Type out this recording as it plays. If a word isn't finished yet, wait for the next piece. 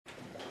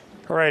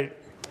All right,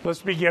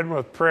 let's begin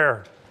with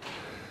prayer.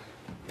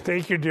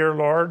 Thank you, dear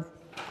Lord,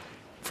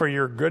 for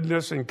your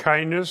goodness and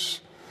kindness.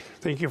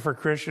 Thank you for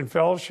Christian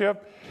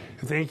fellowship.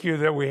 And thank you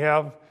that we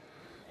have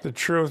the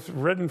truth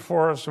written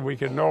for us so we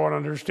can know and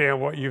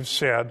understand what you've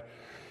said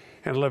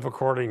and live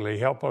accordingly.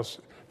 Help us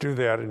do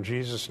that in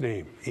Jesus'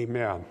 name.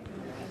 Amen.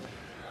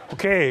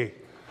 Okay,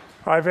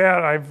 I've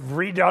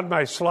redone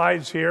my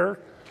slides here.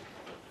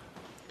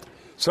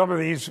 Some of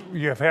these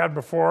you've had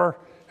before,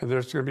 and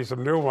there's going to be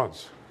some new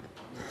ones.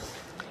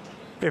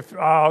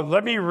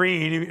 Let me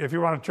read, if you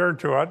want to turn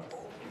to it.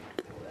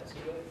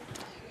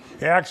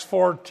 Acts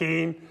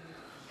 14,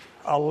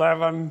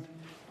 11.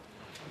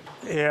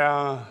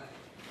 Yeah.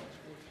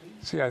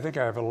 See, I think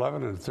I have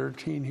 11 and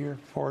 13 here.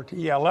 14.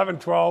 Yeah, 11,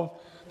 12,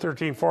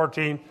 13,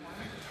 14.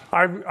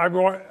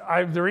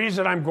 The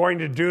reason I'm going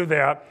to do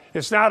that,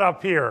 it's not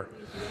up here.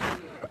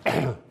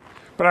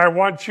 But I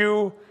want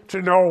you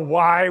to know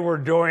why we're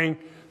doing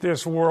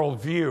this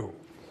worldview.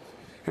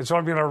 And so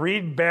I'm going to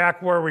read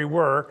back where we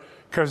were,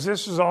 because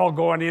this is all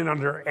going in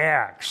under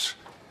Acts.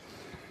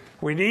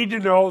 We need to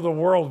know the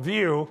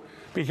worldview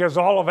because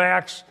all of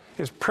Acts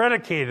is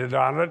predicated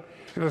on it,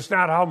 and it's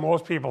not how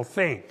most people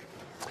think.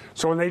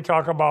 So when they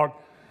talk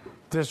about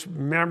this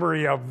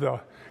memory of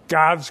the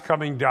gods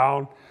coming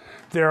down,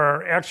 there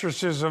are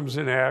exorcisms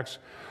in Acts.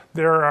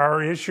 There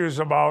are issues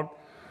about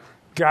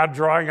God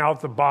drawing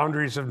out the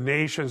boundaries of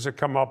nations that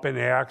come up in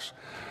Acts.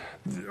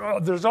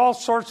 There's all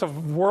sorts of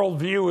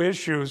worldview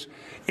issues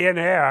in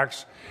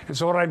Acts. And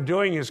so what I'm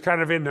doing is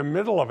kind of in the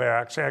middle of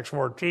Acts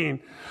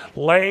 14,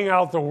 laying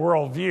out the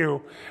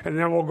worldview, and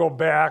then we'll go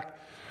back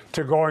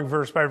to going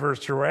verse by verse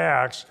through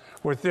Acts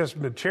with this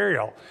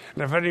material.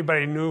 And if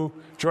anybody new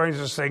joins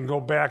us, they can go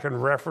back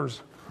and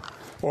reference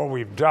what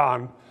we've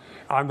done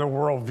on the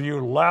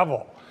worldview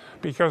level.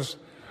 Because,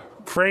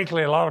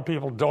 frankly, a lot of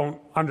people don't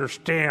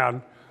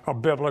understand a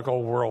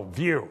biblical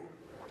worldview.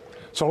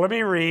 So let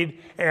me read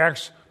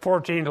Acts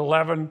 14,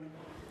 11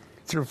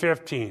 through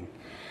 15.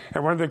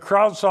 And when the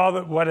crowd saw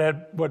that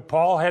what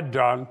Paul had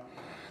done,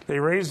 they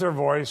raised their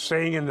voice,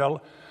 saying in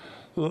the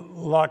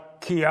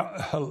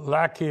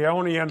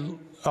Lycaonian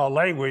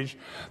language,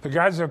 the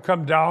gods have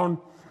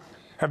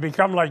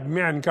become like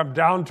men, come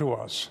down to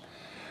us.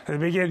 And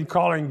they began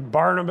calling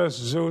Barnabas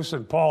Zeus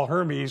and Paul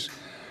Hermes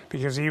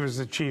because he was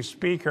the chief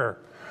speaker.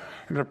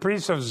 And the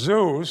priests of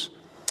Zeus,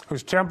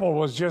 whose temple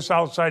was just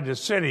outside the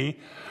city,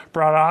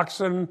 brought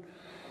oxen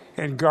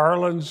and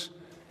garlands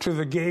to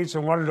the gates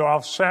and wanted to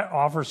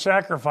offer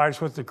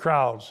sacrifice with the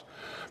crowds.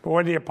 But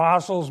when the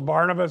apostles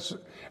Barnabas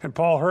and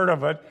Paul heard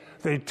of it,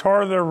 they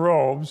tore their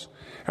robes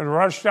and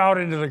rushed out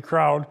into the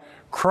crowd,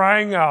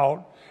 crying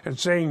out and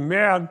saying,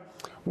 "Men,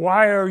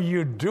 why are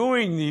you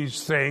doing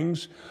these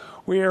things?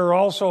 We are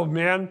also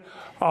men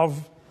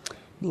of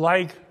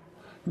like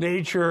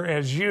nature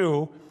as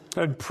you,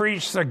 and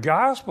preach the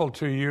gospel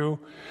to you,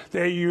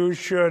 that you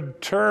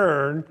should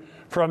turn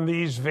from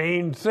these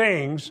vain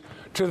things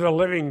to the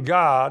living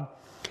God,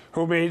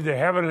 who made the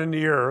heaven and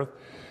the earth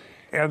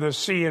and the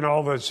sea and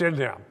all that's in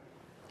them."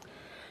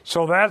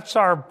 So that's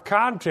our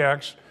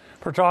context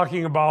for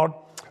talking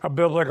about a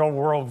biblical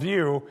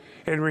worldview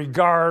in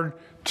regard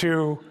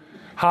to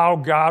how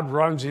God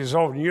runs his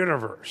own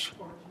universe.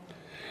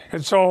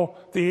 And so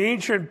the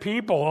ancient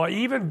people,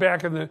 even by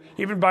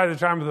the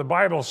time of the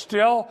Bible,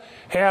 still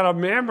had a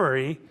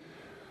memory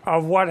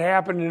of what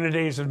happened in the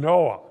days of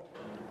Noah.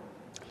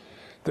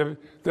 The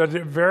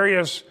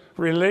various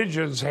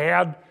religions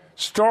had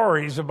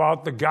stories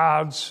about the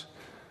gods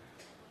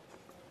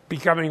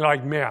becoming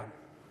like men.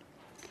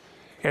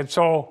 And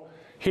so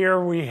here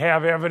we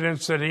have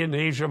evidence that in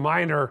Asia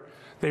Minor,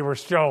 they were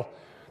still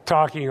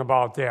talking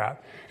about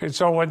that. And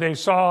so when they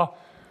saw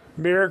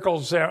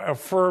miracles that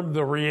affirmed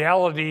the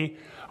reality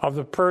of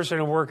the person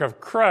and work of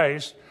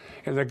Christ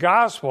in the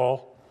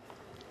gospel,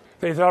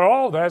 they thought,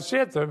 oh, that's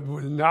it.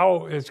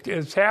 Now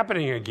it's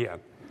happening again.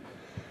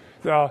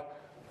 The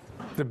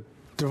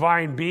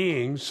divine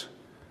beings,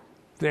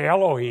 the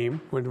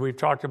Elohim, when we've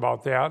talked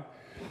about that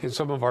in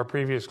some of our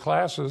previous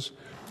classes,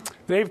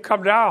 they've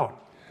come down.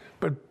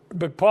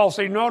 But Paul's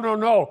saying,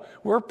 no,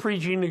 we're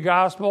preaching the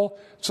gospel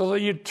so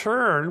that you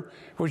turn,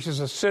 which is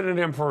a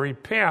synonym for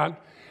repent,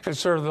 and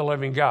serve the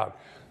living God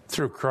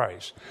through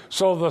Christ.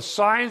 So the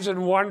signs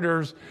and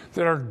wonders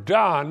that are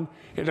done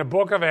in the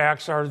book of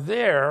Acts are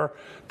there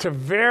to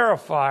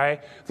verify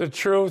the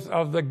truth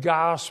of the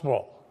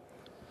gospel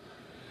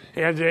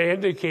and to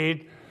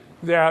indicate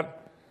that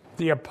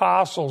the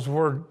apostles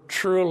were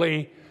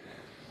truly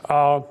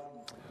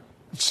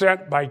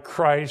sent by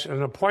Christ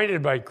and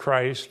appointed by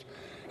Christ.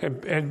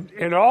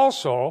 And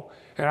also,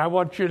 and I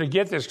want you to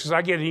get this because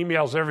I get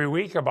emails every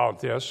week about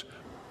this,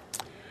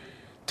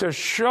 to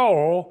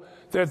show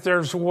that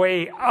there's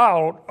way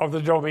out of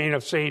the domain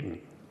of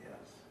Satan.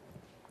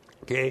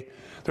 Okay?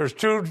 There's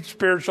two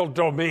spiritual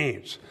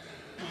domains,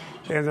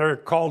 and they're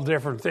called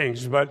different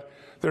things, but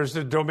there's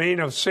the domain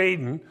of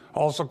Satan,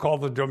 also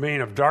called the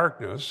domain of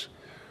darkness,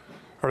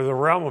 or the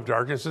realm of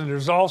darkness, and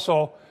there's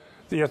also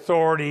the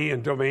authority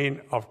and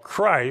domain of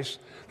Christ,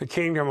 the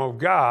kingdom of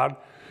God,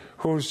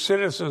 whose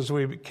citizens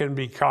we can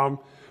become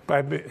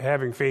by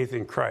having faith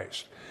in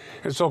Christ.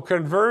 And so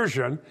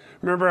conversion,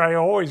 remember I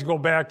always go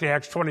back to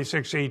Acts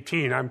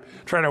 26:18. I'm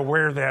trying to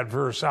wear that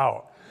verse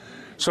out.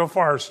 So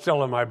far it's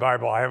still in my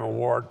Bible. I haven't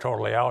wore it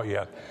totally out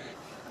yet.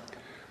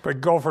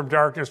 But go from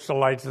darkness to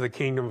light to the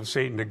kingdom of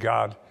Satan to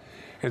God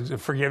and the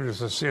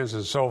forgiveness of sins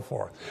and so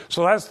forth.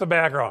 So that's the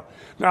background.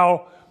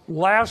 Now,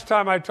 last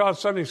time I taught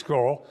Sunday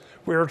school,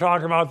 we were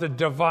talking about the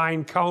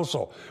divine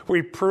counsel.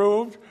 We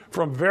proved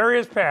from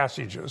various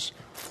passages,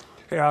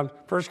 and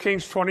 1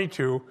 Kings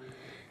 22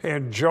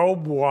 and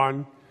Job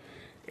 1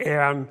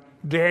 and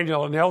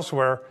Daniel and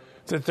elsewhere,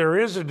 that there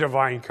is a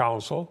divine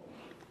counsel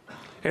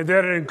and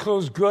that it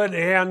includes good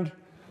and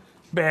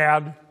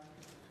bad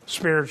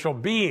spiritual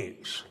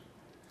beings,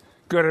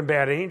 good and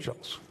bad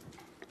angels.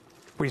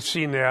 We've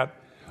seen that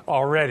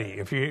already.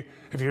 If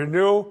you're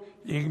new,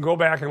 you can go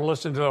back and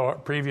listen to the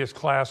previous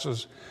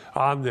classes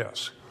on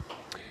this.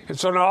 And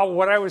so now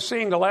what I was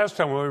saying the last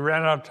time when we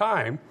ran out of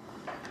time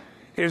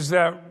is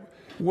that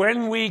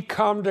when we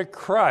come to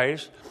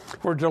Christ,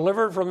 we're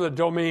delivered from the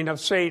domain of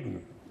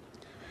Satan.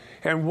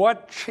 And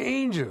what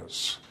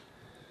changes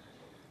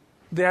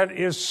that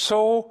is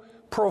so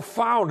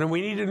profound, and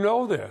we need to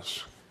know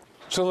this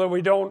so that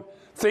we don't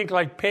think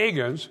like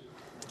pagans,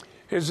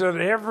 is that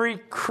every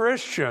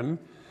Christian,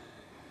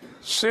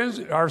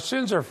 our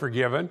sins are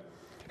forgiven,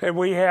 and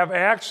we have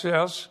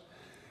access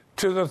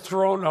to the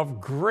throne of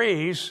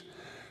grace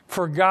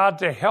for God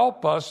to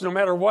help us no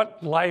matter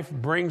what life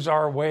brings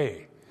our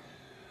way.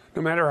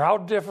 No matter how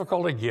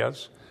difficult it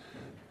gets,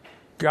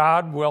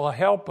 God will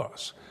help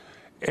us.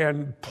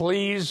 And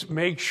please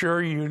make sure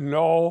you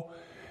know,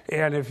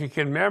 and if you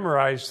can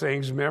memorize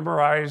things,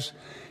 memorize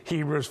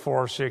Hebrews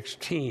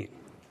 4:16.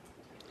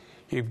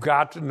 You've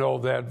got to know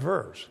that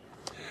verse.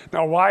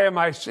 Now, why am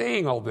I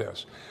saying all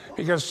this?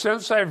 Because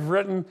since I've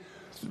written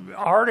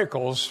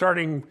articles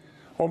starting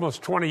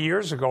almost 20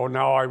 years ago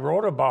now, I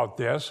wrote about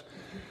this,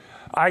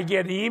 I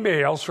get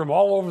emails from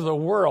all over the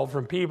world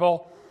from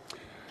people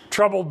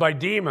troubled by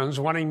demons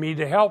wanting me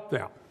to help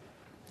them.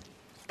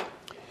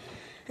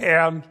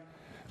 And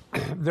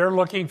they're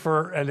looking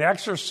for an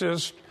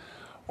exorcist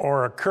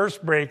or a curse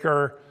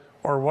breaker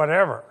or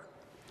whatever.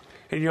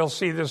 And you'll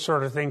see this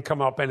sort of thing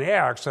come up in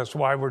Acts. That's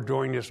why we're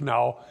doing this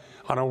now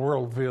on a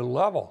worldview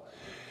level.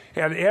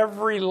 And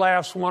every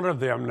last one of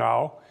them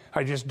now,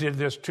 I just did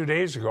this 2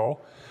 days ago,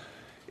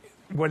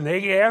 when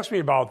they ask me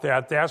about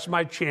that, that's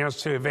my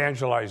chance to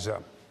evangelize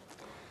them.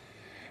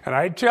 And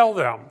I tell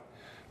them,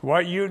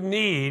 what you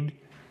need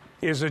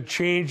is a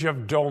change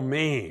of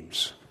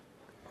domains.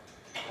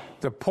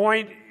 The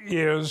point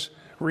is,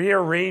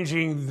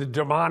 rearranging the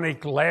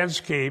demonic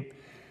landscape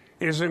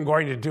isn't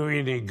going to do you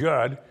any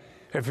good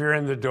if you're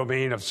in the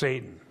domain of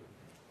Satan.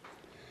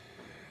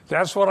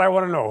 That's what I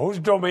want to know. Whose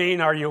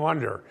domain are you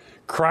under?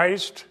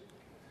 Christ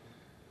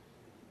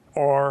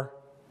or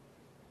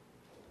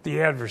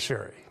the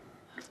adversary?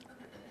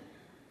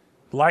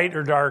 Light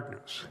or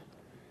darkness?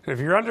 And if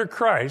you're under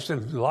Christ,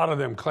 and a lot of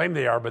them claim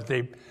they are, but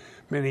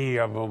many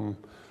of them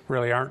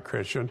really aren't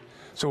Christian,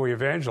 so we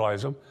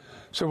evangelize them.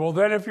 So, well,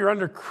 then if you're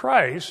under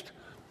Christ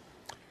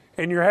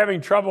and you're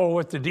having trouble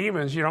with the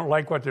demons, you don't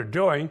like what they're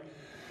doing,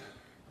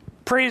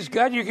 praise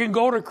God, you can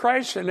go to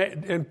Christ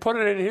and put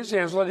it in His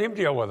hands, let Him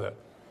deal with it.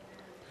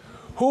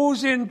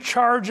 Who's in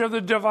charge of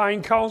the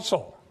divine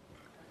counsel?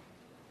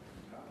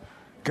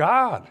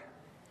 God.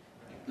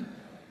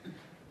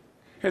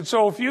 And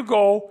so if you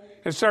go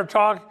and start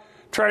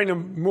trying to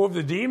move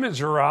the demons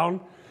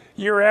around,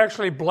 you're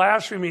actually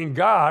blaspheming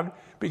God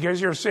because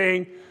you're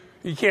saying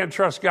you can't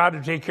trust God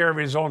to take care of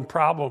His own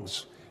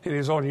problems in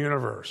His own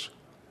universe.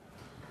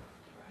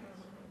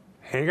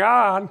 Hang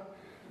on.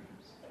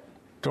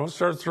 Don't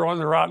start throwing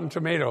the rotten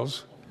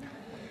tomatoes.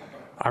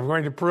 I'm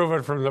going to prove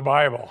it from the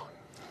Bible.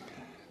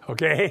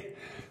 Okay?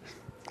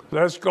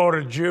 Let's go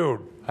to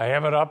Jude. I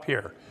have it up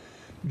here.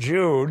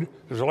 Jude,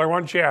 there's only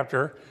one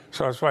chapter,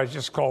 so that's why it's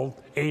just called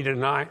 8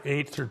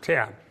 through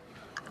 10.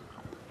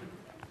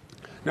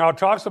 Now it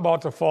talks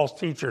about the false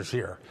teachers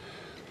here.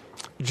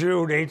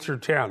 Jude 8 through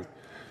 10.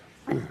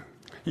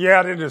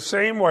 Yet in the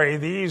same way,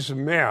 these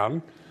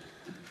men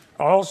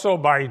also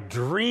by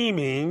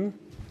dreaming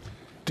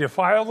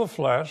defile the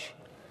flesh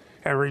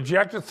and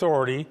reject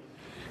authority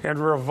and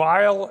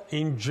revile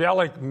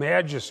angelic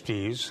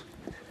majesties.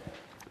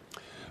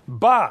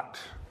 But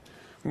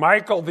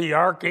Michael the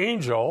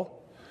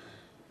archangel,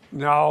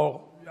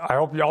 now I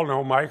hope you all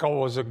know Michael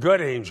was a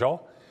good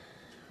angel.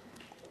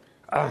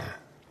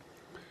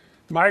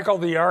 Michael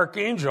the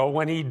archangel,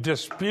 when he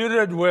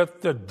disputed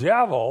with the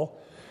devil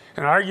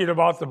and argued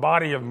about the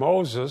body of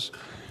Moses,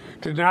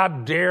 did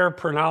not dare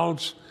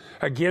pronounce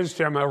against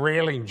him a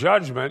railing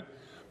judgment,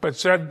 but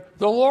said,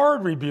 "The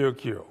Lord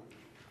rebuke you."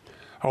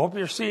 I hope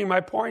you're seeing my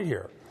point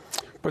here.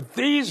 But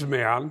these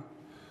men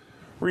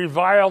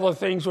revile the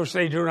things which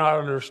they do not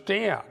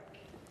understand,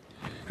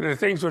 and the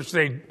things which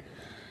they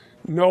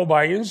know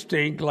by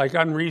instinct, like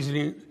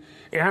unreasoning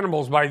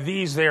animals, by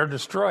these they are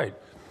destroyed.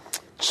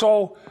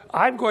 So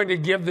I'm going to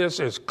give this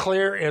as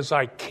clear as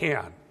I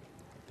can.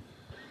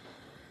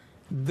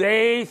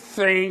 They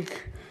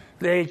think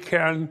they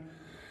can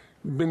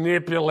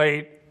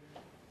manipulate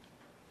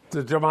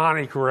the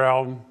demonic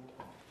realm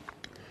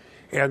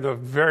and the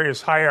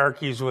various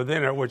hierarchies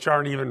within it, which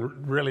aren't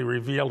even really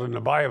revealed in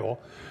the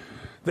Bible.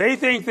 They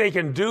think they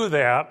can do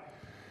that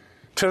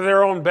to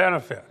their own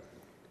benefit.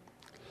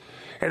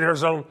 And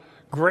there's a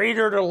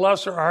greater to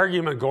lesser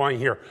argument going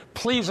here.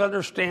 Please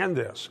understand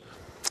this.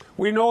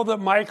 We know that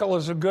Michael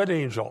is a good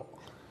angel,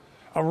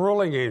 a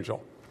ruling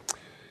angel.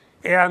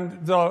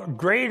 And the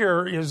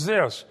greater is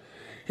this.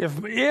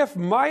 If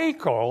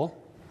Michael,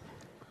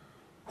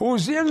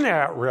 who's in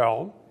that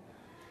realm,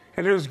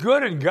 and is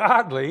good and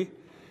godly,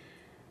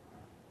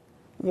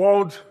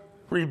 won't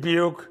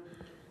rebuke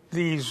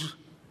these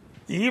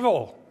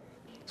evil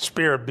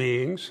spirit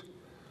beings,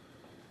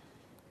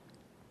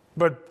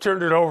 but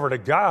turned it over to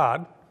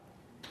God,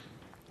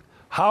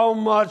 how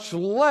much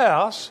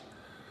less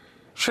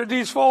should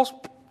these false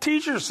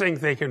teachers think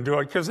they can do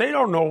it? Because they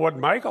don't know what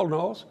Michael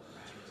knows.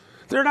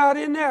 They're not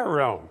in that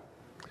realm.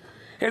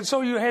 And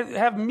so you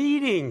have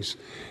meetings,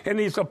 and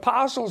these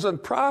apostles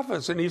and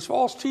prophets and these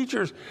false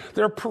teachers,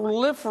 they're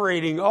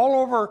proliferating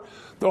all over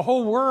the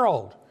whole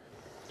world,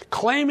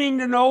 claiming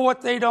to know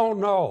what they don't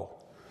know,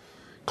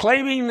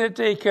 claiming that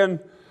they can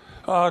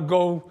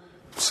go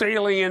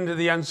sailing into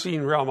the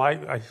unseen realm.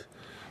 I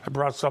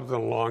brought something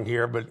along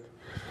here, but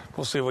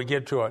we'll see if we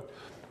get to it.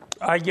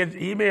 I get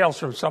emails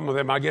from some of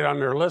them. I get on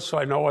their list so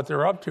I know what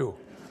they're up to.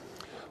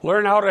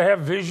 Learn how to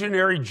have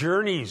visionary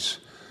journeys,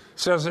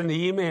 says in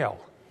the email.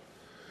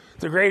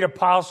 The great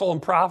apostle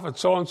and prophet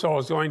so-and-so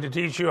is going to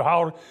teach you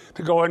how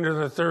to go into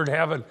the third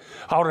heaven,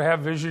 how to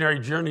have visionary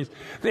journeys.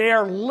 They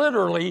are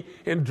literally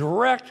in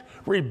direct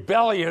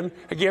rebellion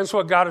against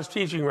what God is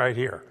teaching right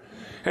here.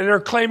 And they're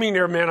claiming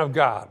they're men of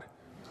God.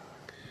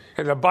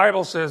 And the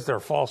Bible says they're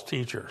false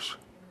teachers.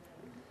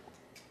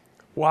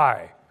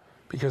 Why?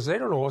 Because they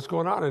don't know what's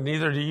going on, and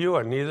neither do you,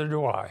 and neither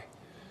do I.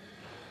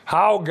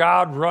 How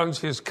God runs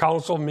his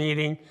council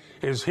meeting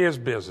is his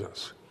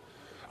business.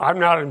 I'm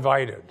not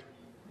invited.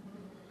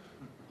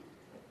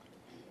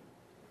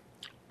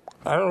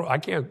 I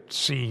can't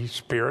see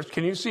spirits.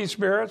 Can you see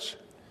spirits?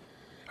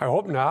 I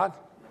hope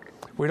not.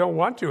 We don't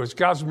want to. It's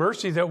God's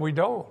mercy that we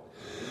don't.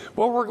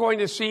 What we're going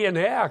to see in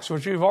Acts,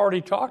 which we've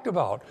already talked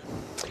about,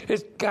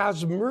 it's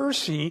God's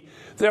mercy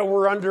that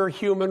we're under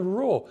human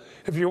rule.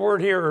 If you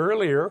weren't here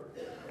earlier,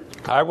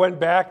 I went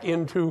back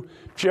into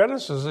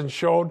Genesis and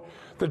showed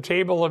the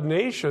table of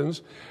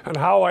nations and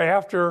how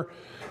after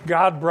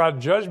God brought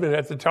judgment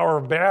at the Tower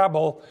of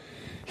Babel,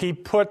 he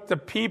put the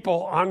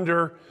people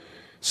under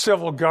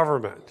civil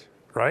government,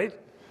 right?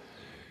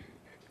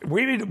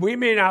 We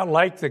may not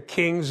like the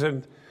kings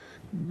and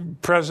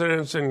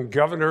presidents and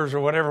governors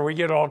or whatever. We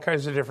get all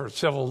kinds of different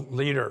civil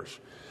leaders.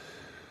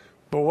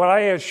 But what I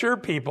assure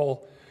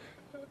people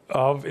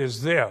of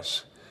is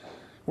this.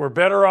 We're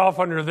better off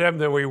under them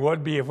than we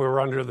would be if we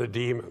were under the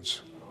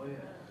demons. Oh, yeah.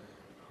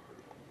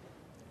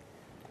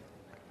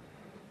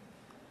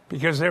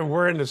 Because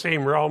we're in the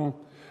same realm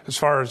as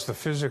far as the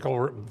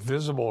physical,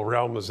 visible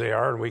realm as they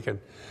are, and we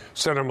can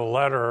send them a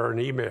letter or an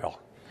email.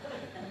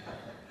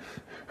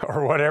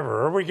 Or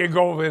whatever. Or we can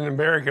go in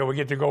America, we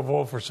get to go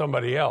vote for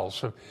somebody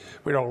else if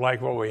we don't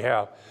like what we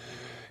have.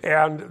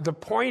 And the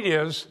point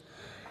is,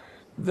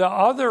 the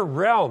other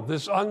realm,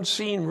 this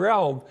unseen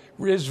realm,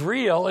 is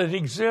real. It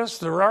exists.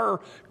 There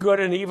are good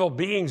and evil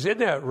beings in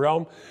that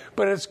realm,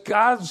 but it's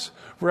God's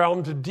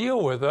realm to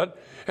deal with it,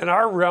 and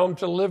our realm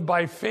to live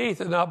by faith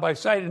and not by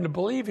sight and to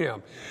believe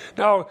him.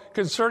 Now,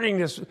 concerning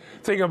this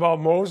thing about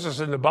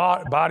Moses and the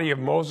body of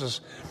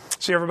Moses,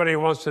 see, everybody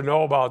wants to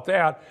know about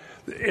that.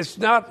 It's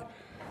not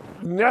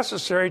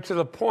necessary to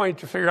the point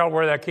to figure out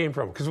where that came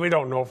from, because we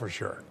don't know for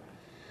sure.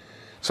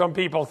 Some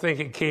people think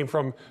it came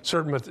from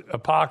certain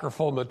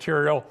apocryphal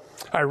material.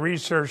 I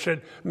researched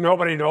it.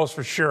 Nobody knows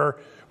for sure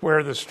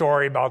where the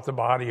story about the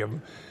body of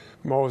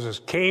Moses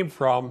came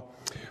from,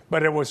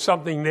 but it was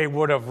something they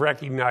would have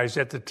recognized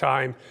at the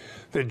time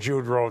that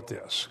Jude wrote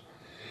this.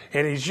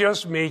 And he's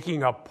just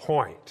making a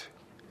point.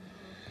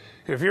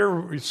 If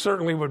you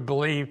certainly would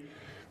believe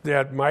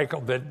that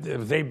Michael, that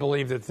if they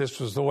believe that this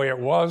was the way it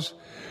was,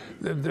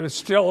 there's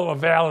still a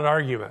valid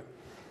argument.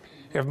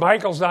 If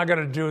Michael's not going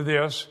to do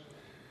this,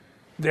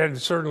 then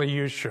certainly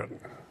you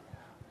shouldn't.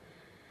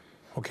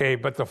 Okay,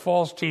 but the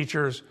false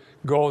teachers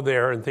go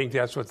there and think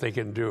that's what they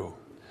can do.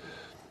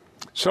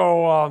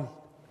 So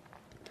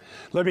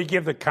let me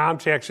give the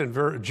context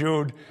in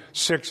Jude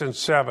 6 and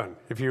 7.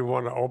 If you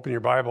want to open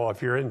your Bible,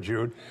 if you're in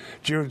Jude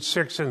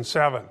 6 and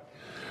 7.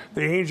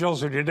 The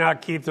angels who did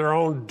not keep their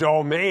own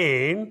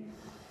domain,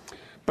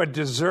 but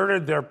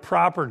deserted their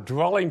proper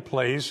dwelling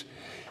place,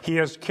 he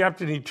has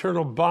kept in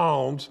eternal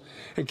bounds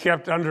and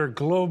kept under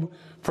gloom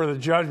for the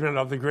judgment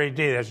of the great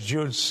day. That's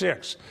Jude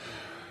 6.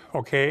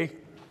 Okay?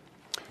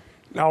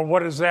 Now,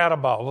 what is that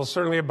about? Well,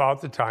 certainly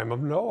about the time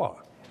of Noah.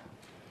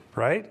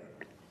 Right?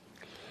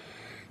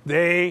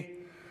 What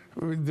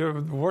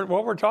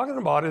we're talking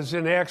about is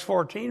in Acts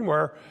 14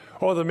 where,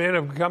 the men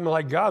have become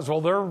like gods.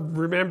 Well, they're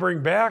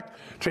remembering back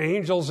to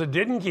angels that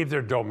didn't keep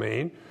their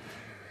domain.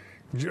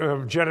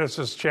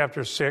 Genesis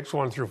chapter 6,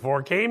 1 through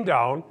 4, came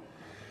down,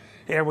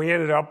 and we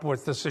ended up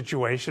with the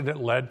situation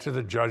that led to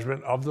the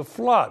judgment of the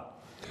flood,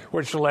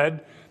 which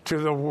led to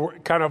the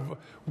kind of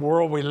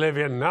world we live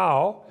in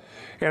now,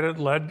 and it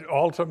led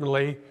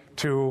ultimately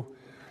to,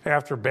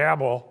 after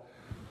Babel,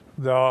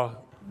 the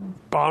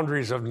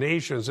boundaries of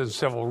nations and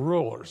civil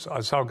rulers.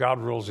 That's how God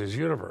rules his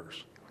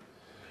universe.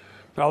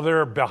 Now, there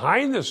are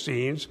behind the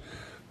scenes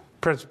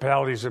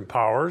principalities and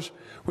powers.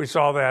 We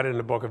saw that in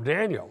the book of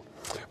Daniel.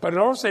 But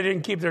notice they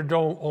didn't keep their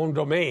own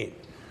domain.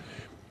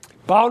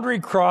 Boundary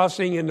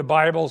crossing in the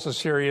Bible is a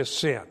serious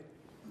sin.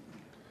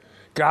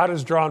 God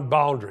has drawn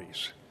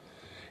boundaries,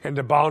 and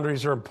the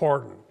boundaries are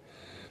important.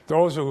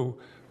 Those who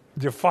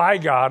defy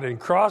God and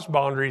cross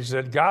boundaries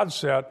that God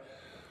set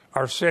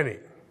are sinning.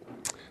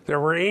 There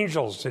were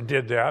angels that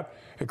did that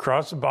and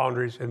crossed the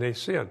boundaries, and they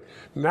sinned.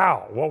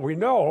 Now, what we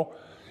know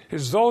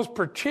is those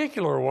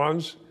particular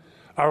ones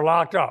are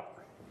locked up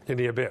in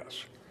the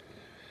abyss.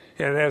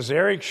 And as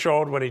Eric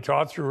showed when he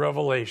taught through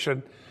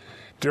Revelation,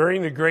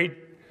 during the Great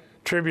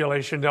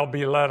Tribulation, they'll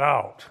be let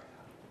out.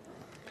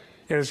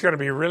 And it's going to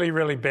be really,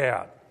 really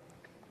bad.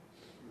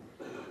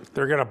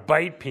 They're going to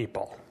bite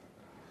people.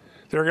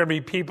 There are going to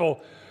be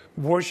people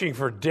wishing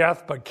for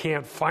death but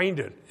can't find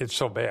it. It's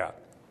so bad.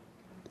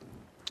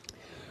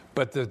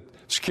 But the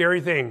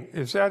scary thing,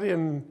 is that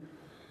in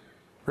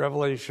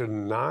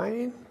Revelation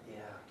 9? Yeah.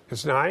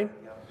 It's 9?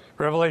 Yeah.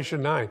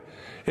 Revelation 9.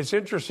 It's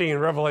interesting in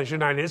Revelation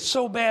 9. It's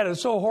so bad,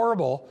 it's so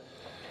horrible.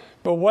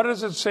 But what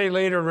does it say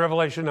later in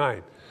Revelation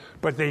 9?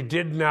 But they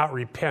did not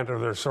repent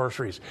of their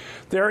sorceries.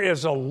 There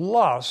is a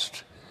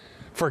lust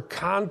for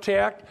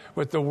contact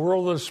with the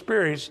world of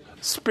spirits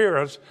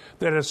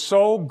that is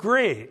so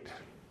great.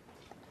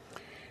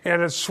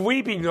 And it's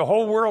sweeping the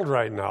whole world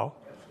right now.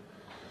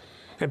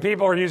 And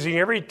people are using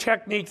every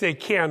technique they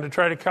can to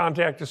try to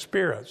contact the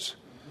spirits.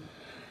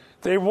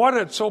 They want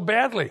it so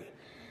badly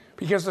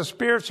because the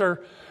spirits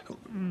are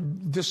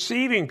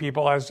deceiving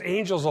people as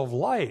angels of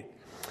light.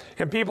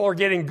 And people are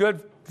getting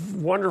good,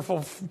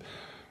 wonderful,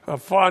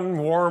 fun,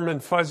 warm,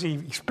 and fuzzy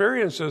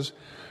experiences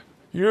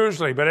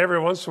usually. But every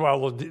once in a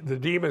while, the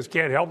demons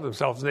can't help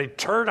themselves. And they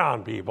turn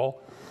on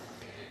people,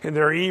 and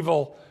their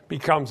evil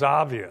becomes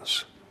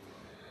obvious.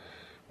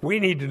 We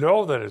need to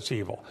know that it's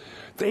evil.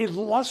 They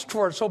lust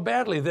for it so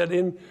badly that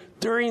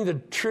during the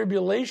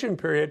tribulation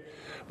period,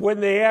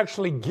 when they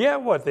actually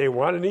get what they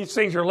want, and these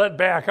things are let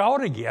back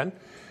out again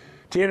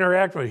to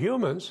interact with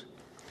humans,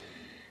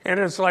 and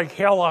it's like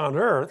hell on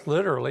earth,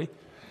 literally,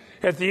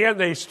 at the end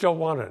they still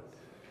want it.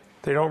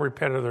 They don't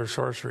repent of their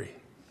sorcery.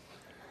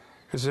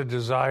 It's a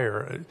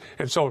desire.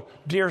 And so,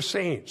 dear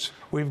saints,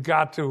 we've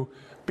got to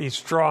be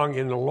strong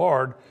in the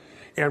Lord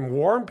and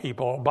warn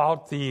people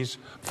about these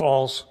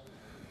false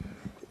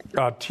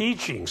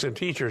teachings and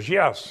teachers.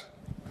 Yes.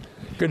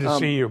 Good to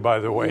see you, by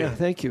the way. Yeah,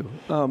 thank you.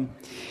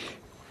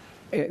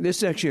 This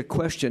is actually a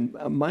question.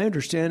 My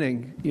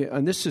understanding,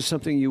 and this is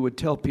something you would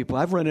tell people.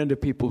 I've run into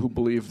people who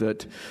believe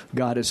that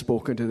God has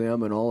spoken to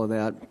them and all of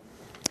that.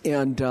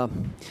 And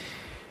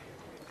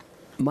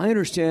my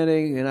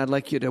understanding, and I'd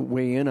like you to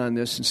weigh in on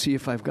this and see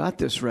if I've got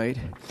this right.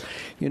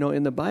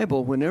 In the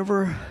Bible,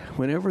 whenever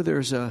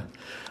there's a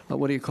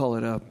what do you call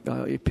it, a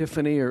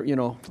epiphany or,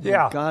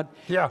 God,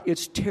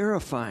 it's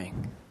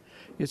terrifying.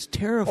 It's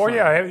terrifying.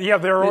 Oh, yeah,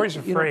 they're always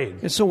afraid.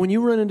 And so when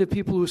you run into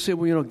people who say,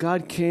 well,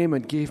 God came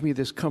and gave me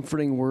this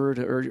comforting word,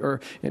 or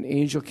an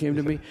angel came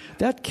to me,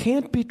 that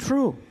can't be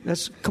true.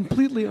 That's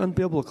completely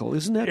unbiblical.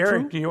 Isn't that true?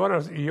 Eric, do you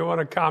want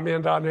to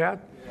comment on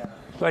that? Yeah.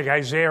 Like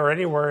Isaiah or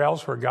anywhere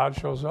else where God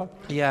shows up?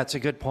 Yeah, it's a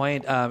good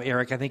point,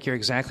 Eric. I think you're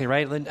exactly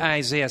right. In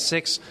Isaiah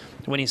 6,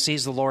 when he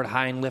sees the Lord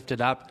high and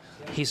lifted up,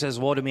 he says,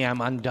 woe to me,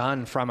 I'm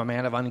undone from a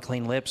man of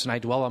unclean lips, and I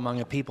dwell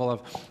among a people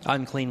of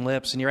unclean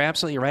lips. And you're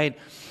absolutely right.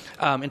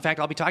 In fact,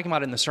 I'll be talking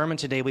about it in the sermon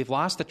today. We've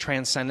lost the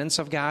transcendence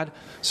of God.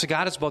 So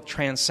God is both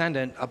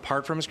transcendent,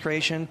 apart from his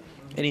creation,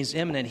 and he's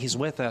immanent. He's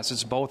with us.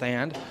 It's both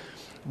and.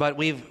 But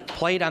we've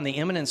played on the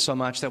immanence so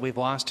much that we've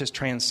lost his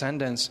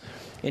transcendence.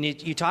 And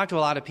you talk to a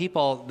lot of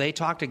people, they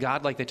talk to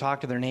God like they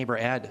talk to their neighbor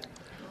Ed.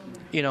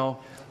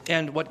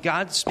 And what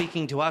God's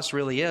speaking to us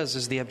really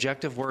is the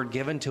objective word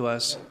given to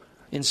us,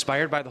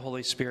 inspired by the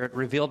Holy Spirit,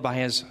 revealed by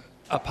his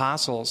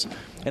apostles.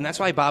 And that's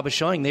why Bob was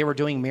showing they were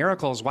doing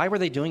miracles. Why were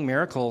they doing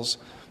miracles?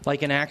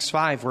 Like in Acts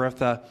 5, where if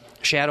the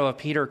shadow of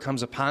Peter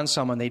comes upon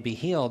someone, they'd be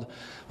healed.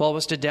 Well, it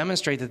was to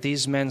demonstrate that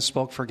these men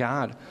spoke for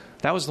God.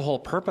 That was the whole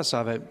purpose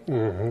of it.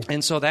 Mm-hmm.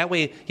 And so that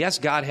way, yes,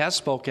 God has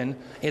spoken.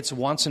 It's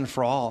once and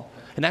for all.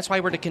 And that's why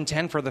we're to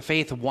contend for the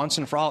faith once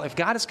and for all. If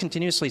God is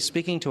continuously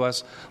speaking to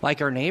us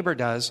like our neighbor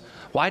does,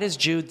 why does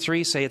Jude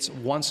 3 say it's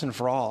once and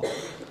for all?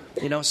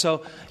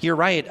 So you're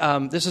right.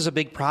 This is a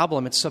big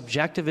problem. It's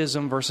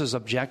subjectivism versus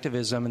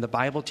objectivism, and the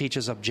Bible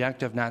teaches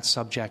objective, not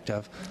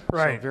subjective.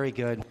 Right. So very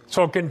good.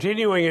 So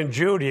continuing in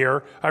Jude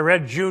here, I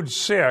read Jude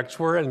 6.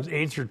 We're in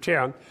 8 through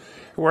 10,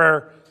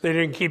 where they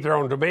didn't keep their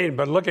own domain.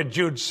 But look at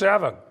Jude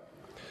 7.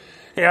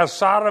 As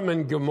Sodom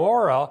and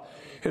Gomorrah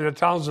and the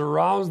towns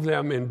around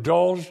them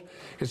indulged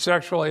in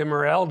sexual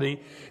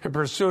immorality and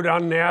pursued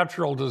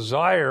unnatural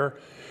desire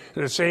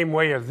in the same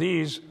way as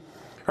these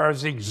are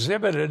as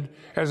exhibited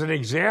as an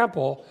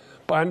example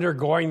by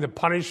undergoing the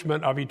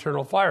punishment of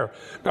eternal fire.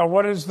 Now,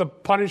 what is the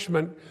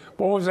punishment?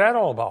 What was that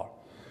all about?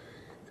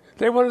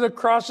 They wanted to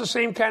cross the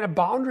same kind of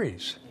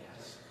boundaries.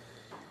 Yes.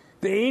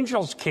 The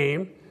angels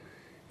came,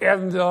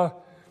 and the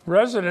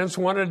residents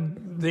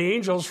wanted the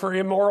angels for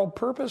immoral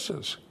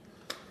purposes.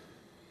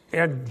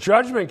 And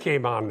judgment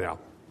came on them.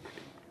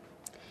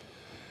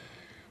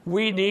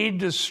 We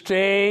need to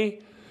stay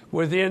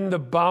within the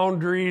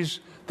boundaries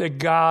that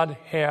God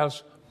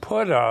has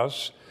put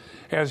us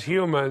as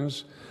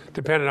humans,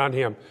 dependent on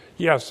Him.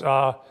 Yes,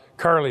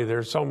 Carly,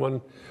 there's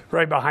someone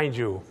right behind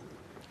you.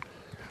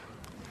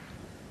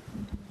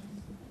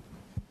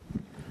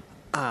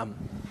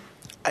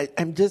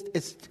 I'm just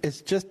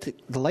it's just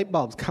the light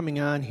bulb's coming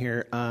on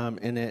here,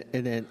 and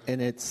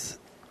it's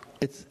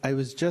I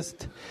was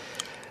just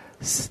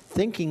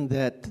thinking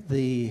that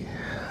the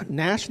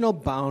national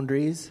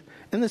boundaries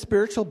and the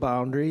spiritual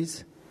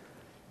boundaries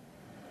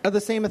are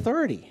the same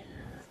authority.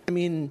 I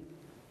mean,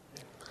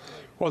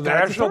 well, the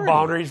national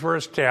boundaries were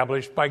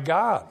established by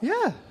God.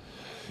 Yeah.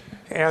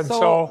 And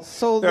so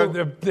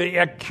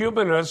the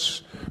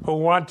ecumenists who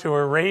want to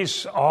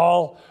erase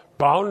all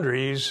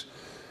boundaries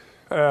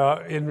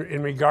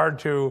in regard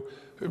to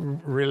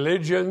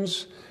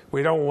religions,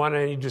 we don't want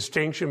any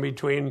distinction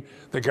between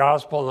the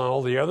gospel and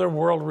all the other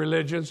world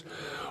religions,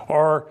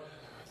 or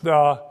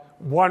the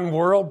one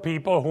world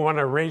people who want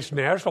to erase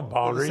national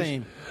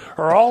boundaries,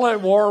 are all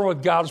at war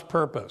with God's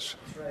purpose.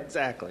 Right.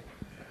 Exactly.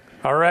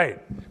 All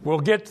right. We'll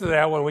get to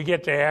that when we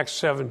get to Acts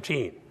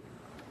 17.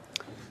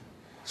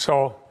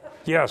 So,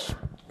 yes.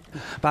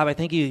 Bob, I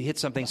think you hit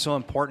something so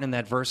important in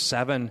that verse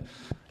 7.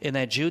 In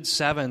that Jude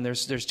 7,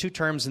 there's two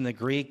terms in the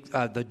Greek.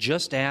 The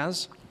just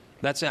as,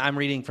 I'm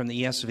reading from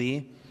the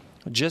ESV,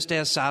 just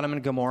as Sodom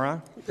and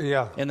Gomorrah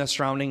and the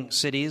surrounding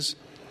cities,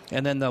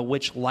 and then the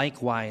which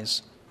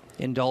likewise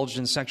indulged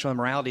in sexual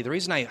immorality. The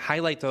reason I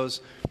highlight those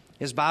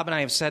is Bob and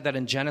I have said that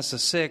in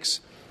Genesis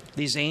 6,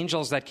 these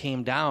angels that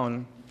came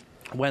down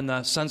when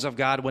the sons of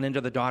God went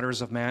into the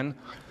daughters of men,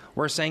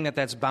 we're saying that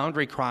that's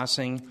boundary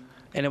crossing,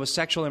 and it was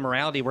sexual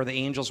immorality where the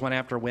angels went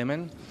after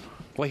women.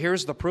 Well,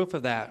 here's the proof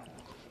of that.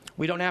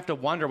 We don't have to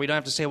wonder. We don't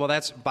have to say, well,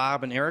 that's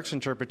Bob and Eric's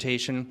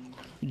interpretation.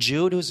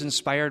 Jude, who's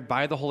inspired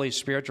by the Holy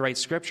Spirit to write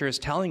Scripture, is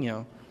telling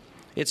you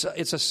it's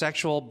a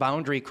sexual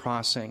boundary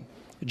crossing.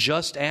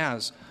 Just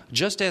as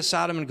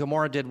Sodom and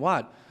Gomorrah did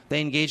what?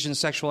 They engaged in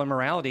sexual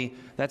immorality.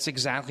 That's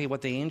exactly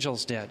what the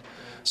angels did.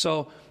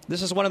 So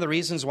this is one of the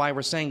reasons why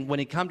we're saying when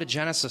you come to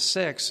Genesis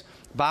 6,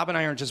 Bob and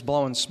I aren't just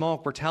blowing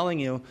smoke. We're telling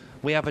you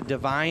we have a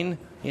divine,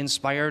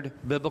 inspired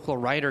biblical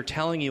writer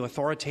telling you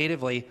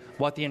authoritatively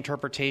what the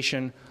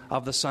interpretation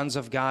of the sons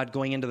of God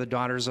going into the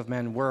daughters of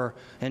men were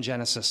in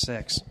Genesis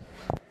 6.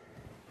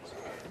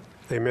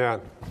 Amen.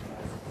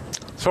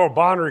 So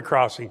boundary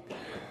crossing.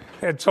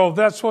 And so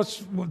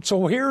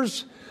so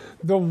here's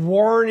the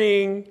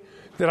warning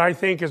that I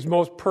think is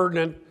most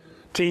pertinent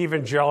to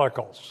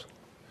evangelicals.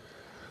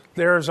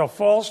 There's a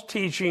false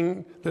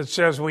teaching that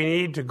says we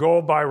need to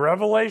go by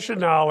revelation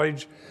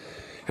knowledge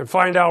and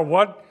find out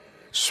what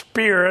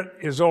spirit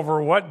is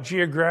over what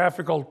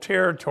geographical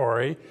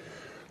territory,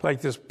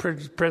 like this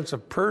Prince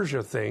of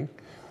Persia thing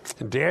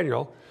in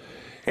Daniel.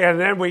 And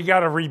then we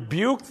got to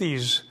rebuke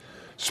these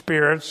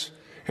spirits.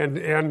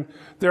 And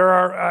there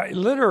are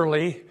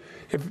literally,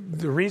 if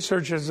the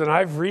research is, and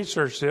I've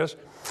researched this,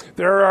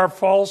 there are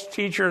false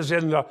teachers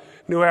in the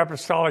New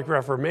Apostolic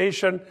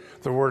Reformation,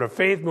 the Word of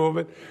Faith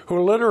movement,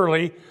 who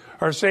literally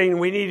are saying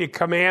we need to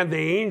command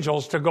the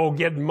angels to go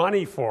get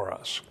money for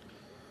us.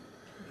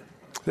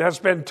 That's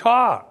been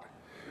taught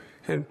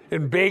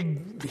in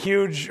big,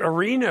 huge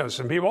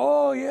arenas. And people,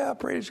 oh, yeah,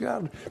 praise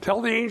God.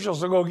 Tell the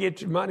angels to go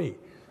get you money.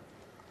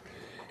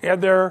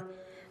 And they're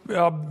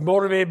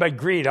motivated by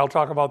greed. I'll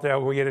talk about that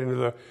when we get into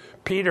the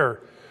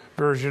Peter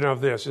version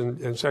of this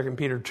in 2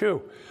 Peter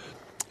 2.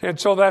 And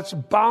so that's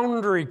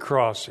boundary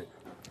crossing.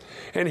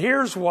 And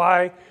here's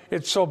why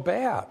it's so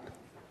bad.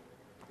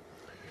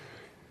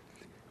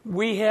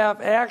 We have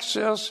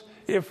access,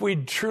 if we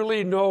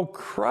truly know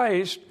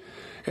Christ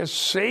as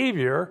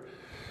Savior,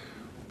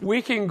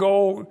 we can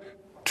go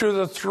to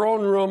the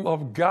throne room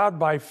of God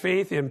by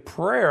faith in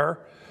prayer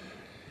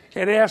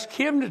and ask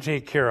Him to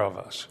take care of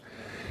us.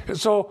 And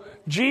so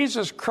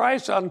Jesus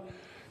Christ at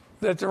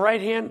the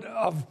right hand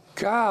of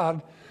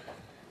God,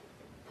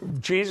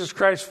 Jesus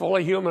Christ,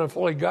 fully human and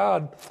fully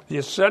God, the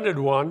ascended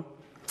one,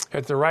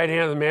 at the right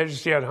hand of the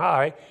Majesty on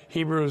high,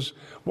 Hebrews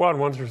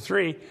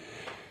 1:1-3,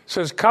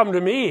 says, come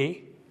to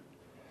me.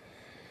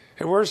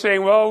 And we're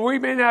saying, well, we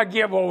may not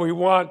get what we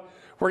want.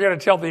 We're going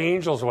to tell the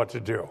angels what to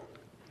do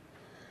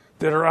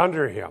that are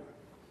under Him.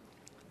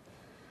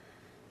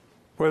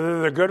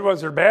 Whether they're good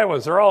ones or bad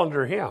ones, they're all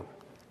under Him.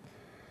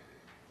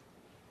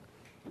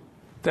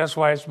 That's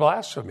why it's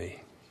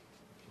blasphemy.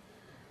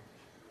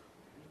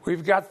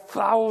 We've got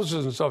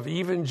thousands of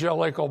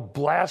evangelical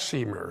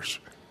blasphemers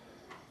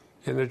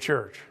in the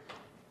church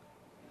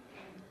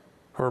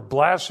who are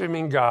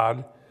blaspheming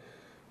God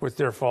with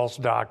their false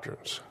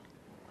doctrines.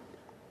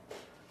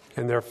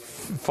 And they're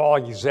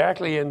falling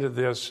exactly into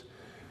this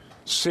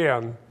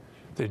sin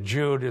that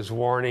Jude is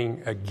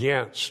warning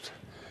against.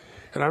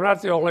 And I'm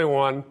not the only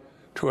one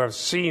to have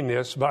seen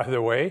this, by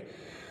the way.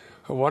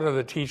 One of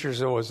the teachers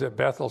that was at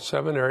Bethel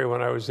Seminary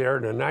when I was there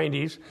in the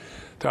 90s,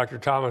 Dr.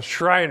 Thomas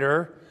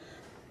Schreiner,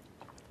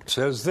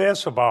 says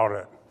this about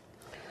it.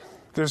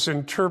 This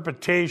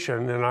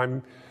interpretation, and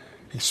I'm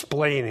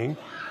explaining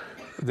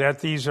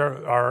that these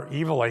are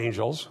evil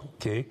angels,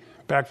 okay,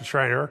 back to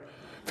Schreiner,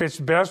 fits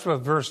best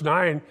with verse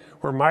 9,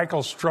 where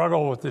Michael's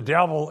struggle with the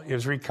devil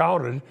is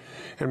recounted,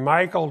 and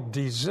Michael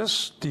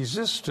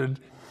desisted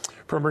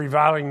from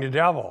reviling the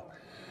devil.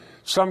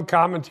 Some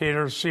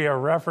commentators see a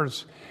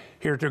reference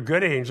here to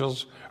good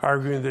angels,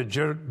 arguing that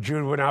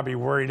Jude would not be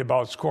worried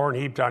about scorn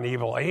heaped on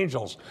evil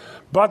angels.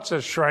 But,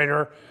 says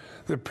Schreiner,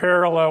 the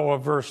parallel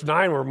of verse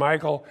 9, where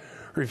Michael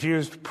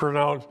refused to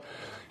pronounce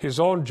his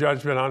own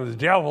judgment on the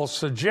devil,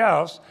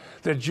 suggests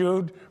that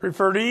Jude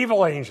referred to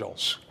evil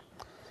angels.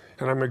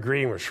 And I'm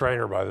agreeing with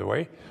Schreiner, by the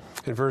way.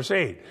 In verse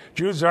 8,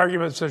 Jude's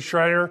argument, says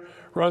Schreiner,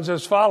 runs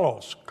as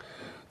follows.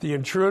 The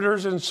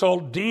intruders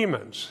insult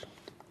demons,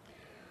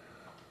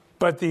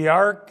 but the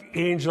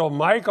archangel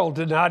Michael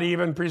did not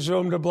even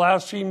presume to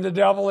blaspheme the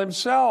devil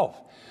himself,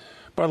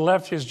 but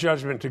left his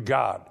judgment to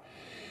God.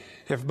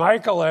 If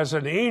Michael, as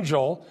an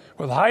angel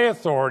with high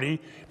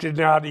authority, did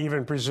not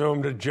even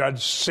presume to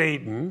judge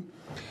Satan,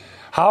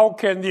 how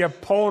can the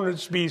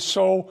opponents be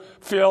so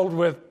filled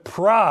with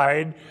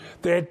pride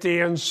that they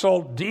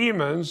insult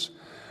demons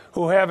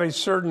who have a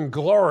certain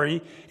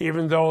glory,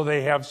 even though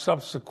they have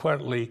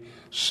subsequently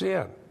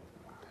sinned?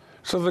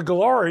 So the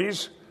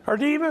glories are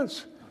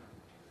demons.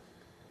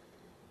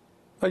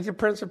 Like the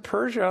Prince of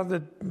Persia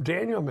that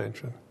Daniel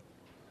mentioned.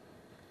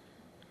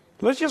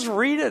 Let's just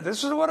read it.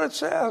 This is what it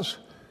says.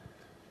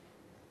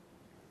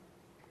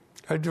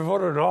 I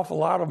devoted an awful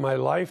lot of my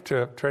life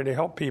to trying to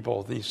help people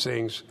with these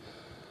things.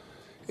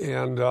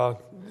 And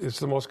it's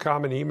the most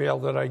common email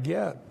that I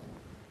get.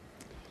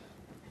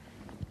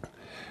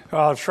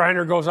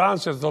 Schreiner goes on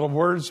and says, the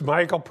words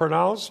Michael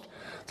pronounced,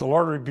 the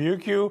Lord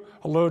rebuke you,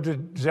 allude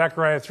to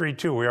Zechariah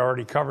 3:2. We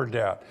already covered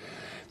that.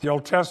 The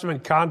Old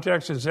Testament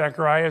context in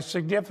Zechariah is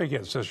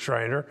significant, says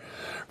Schreiner,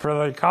 for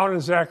the account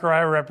in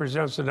Zechariah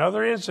represents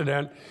another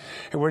incident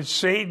in which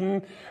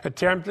Satan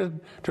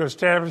attempted to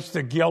establish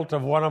the guilt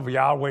of one of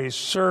Yahweh's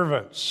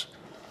servants.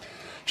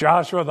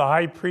 Joshua, the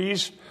high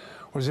priest,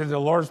 was in the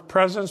Lord's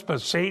presence,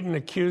 but Satan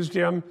accused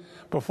him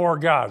before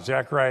God,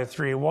 Zechariah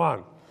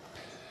 3:1.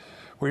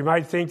 We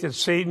might think that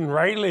Satan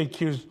rightly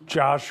accused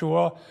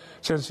Joshua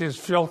since his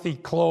filthy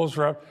clothes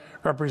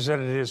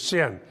represented his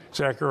sin,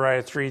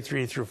 Zechariah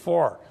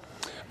 3:3-4.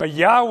 But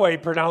Yahweh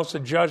pronounced a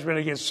judgment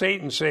against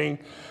Satan, saying,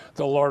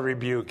 the Lord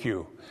rebuke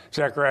you,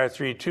 Zechariah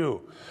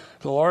 3:2.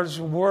 The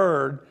Lord's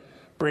word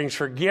brings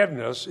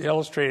forgiveness,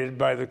 illustrated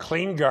by the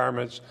clean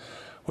garments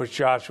which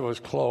Joshua was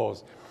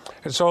clothed.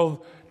 And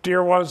so,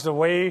 dear ones, the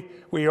way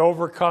we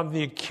overcome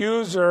the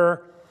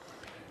accuser,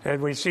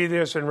 and we see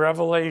this in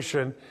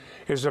Revelation,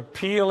 is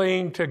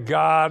appealing to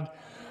God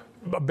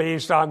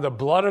based on the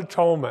blood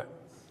atonement.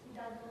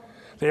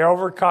 They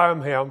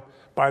overcome him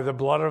by the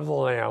blood of the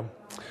Lamb,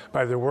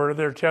 by the word of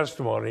their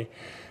testimony,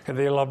 and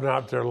they love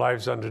not their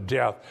lives unto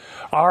death.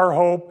 Our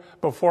hope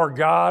before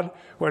God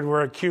when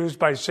we're accused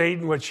by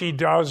Satan, which he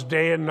does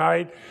day and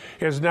night,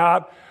 is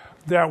not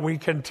that we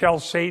can tell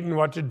Satan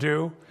what to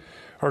do,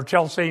 or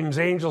tell Satan's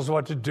angels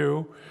what to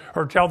do,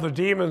 or tell the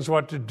demons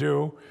what to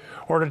do,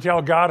 or to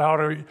tell God how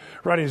to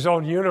run his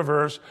own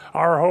universe.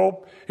 Our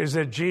hope is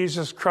that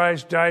Jesus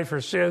Christ died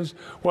for sins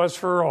once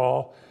for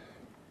all,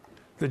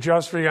 the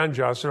just for the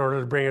unjust, in order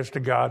to bring us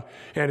to God.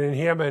 And in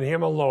him and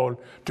him alone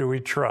do we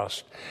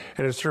trust.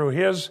 And it's through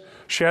his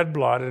shed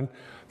blood and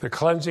the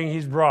cleansing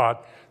he's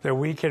brought that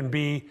we can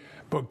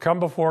come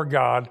before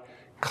God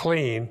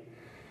clean,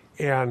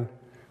 and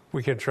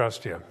we can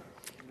trust him.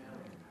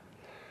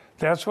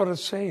 That's what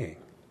it's saying.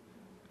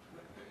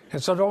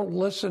 And so don't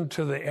listen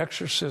to the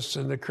exorcists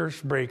and the curse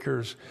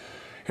breakers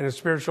and the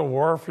spiritual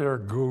warfare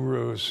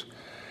gurus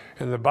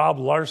and the Bob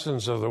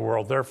Larsons of the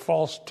world. They're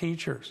false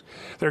teachers.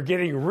 They're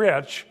getting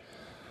rich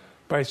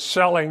by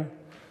selling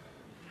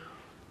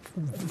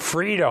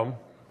freedom,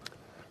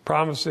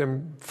 promise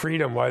them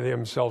freedom while they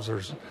themselves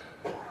are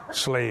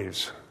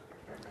slaves.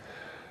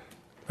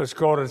 Let's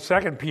go to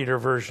the 2 Peter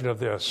version of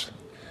this.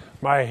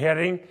 My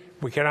heading,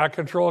 we cannot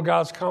control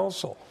God's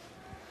counsel.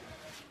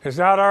 It's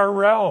not our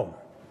realm.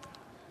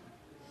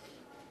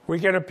 We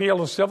can appeal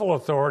to civil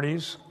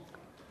authorities.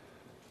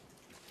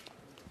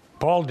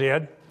 Paul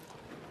did,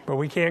 but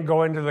we can't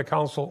go into the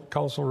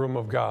council room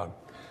of God.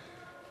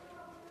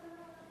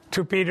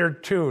 2 Peter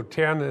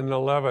 2:10 and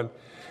 11.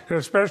 And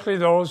especially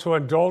those who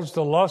indulge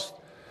the lust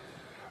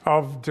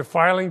of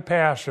defiling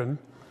passion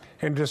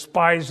and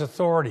despise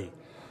authority.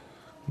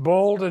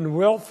 Bold and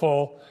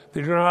willful,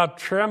 they do not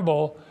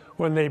tremble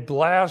when they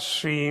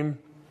blaspheme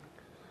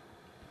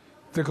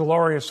the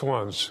glorious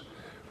ones.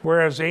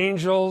 Whereas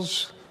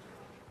angels,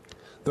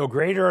 though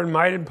greater in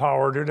might and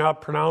power, do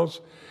not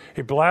pronounce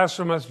a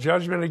blasphemous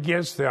judgment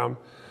against them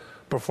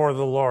before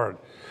the Lord.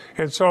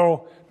 And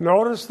so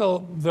Notice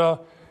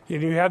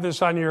you have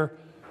this on your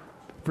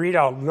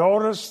readout.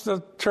 Notice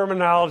the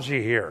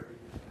terminology here.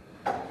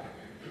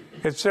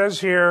 It says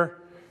here,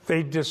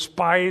 they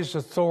despise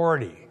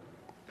authority.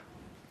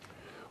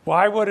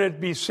 Why would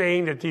it be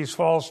saying that these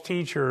false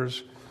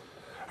teachers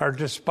are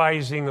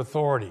despising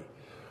authority?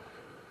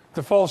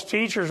 The false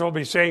teachers will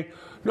be saying,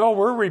 no,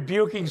 we're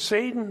rebuking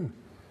Satan.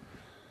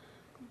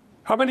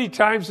 How many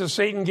times does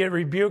Satan get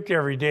rebuked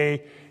every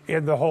day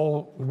in the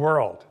whole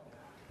world?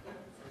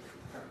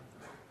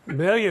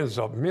 Millions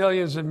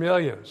and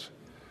millions.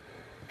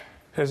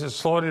 Has it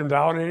slowed him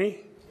down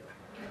any?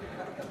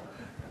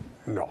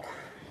 No.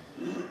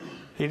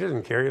 He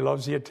doesn't care. He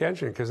loves the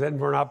attention because then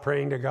we're not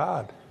praying to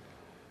God.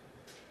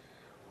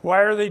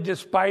 Why are they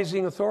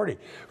despising authority?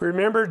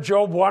 Remember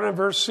Job 1 and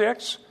verse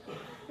 6?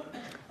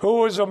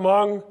 Who was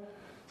among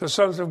the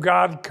sons of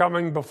God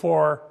coming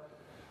before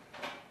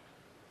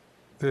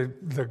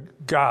the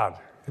God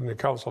in the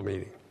council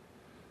meeting?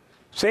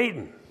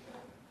 Satan.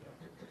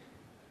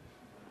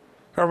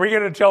 Are we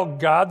going to tell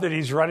God that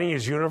he's running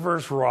his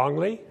universe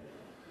wrongly?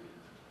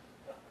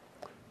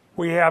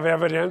 We have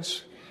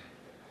evidence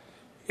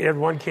in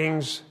 1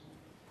 Kings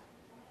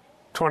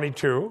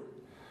 22.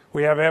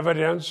 We have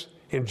evidence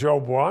in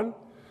Job 1.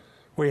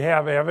 We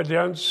have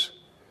evidence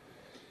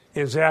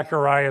in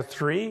Zechariah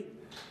 3.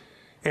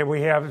 And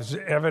we have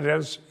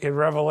evidence in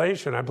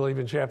Revelation, I believe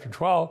in chapter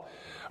 12,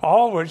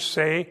 all of which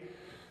say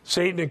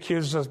Satan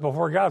accuses us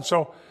before God.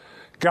 So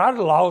God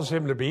allows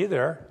him to be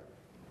there.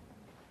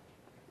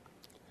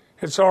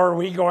 And so are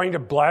we going to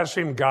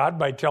blaspheme God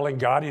by telling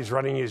God he's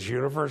running his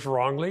universe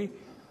wrongly?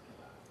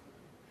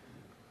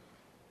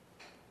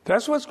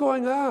 That's what's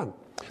going on.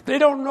 They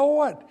don't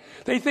know it.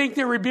 They think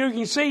they're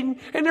rebuking Satan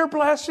and they're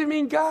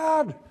blaspheming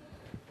God.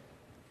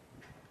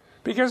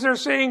 Because they're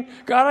saying,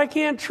 God, I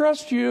can't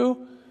trust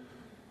you.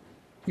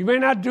 You may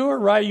not do it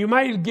right. You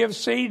might give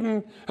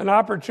Satan an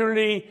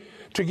opportunity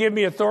to give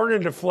me a thorn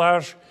in the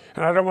flesh,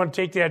 and I don't want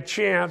to take that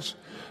chance,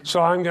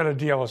 so I'm going to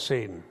deal with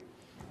Satan.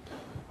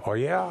 Oh,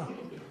 yeah.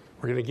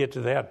 We're going to get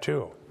to that,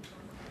 too.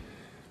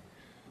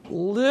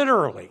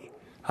 Literally,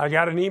 I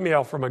got an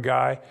email from a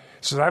guy who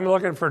says, I'm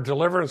looking for a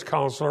deliverance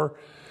counselor,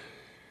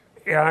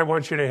 and I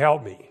want you to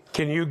help me.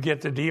 Can you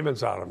get the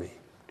demons out of me?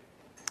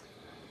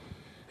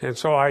 And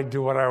so I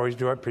do what I always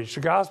do. I preach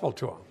the gospel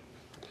to him.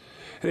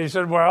 And he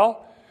said,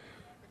 well,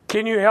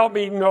 can you help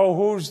me know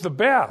who's the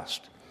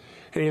best?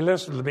 And he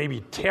listed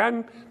maybe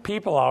 10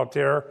 people out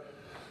there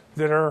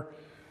that are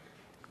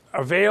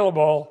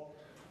available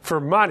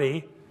for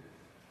money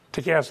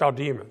to cast out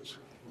demons,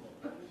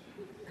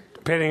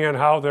 depending on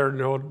how their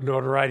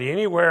notoriety.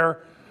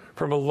 Anywhere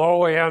from a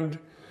low end,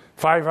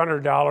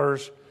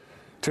 $500,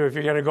 to if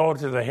you're going to go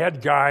to the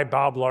head guy,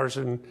 Bob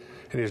Larson,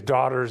 and his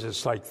daughters,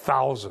 it's like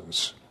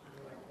thousands.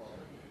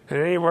 And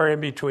anywhere in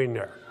between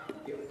there.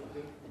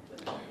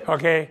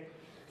 Okay?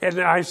 And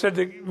I said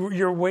that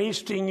you're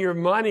wasting your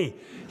money.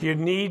 You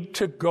need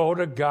to go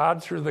to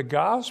God through the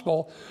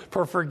gospel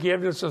for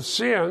forgiveness of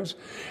sins.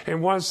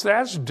 And once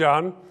that's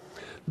done,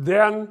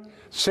 then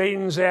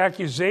Satan's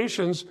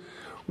accusations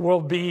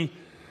will be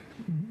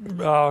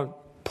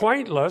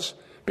pointless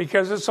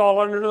because it's all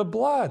under the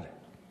blood.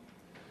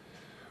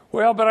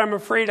 Well, but I'm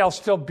afraid I'll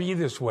still be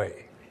this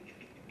way.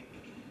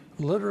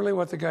 Literally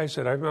what the guy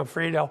said. I'm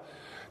afraid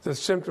the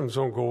symptoms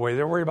won't go away.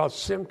 They're worried about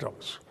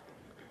symptoms.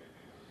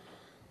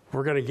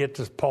 We're going to get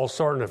to Paul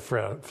Thornton of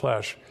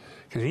flesh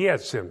because he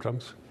had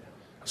symptoms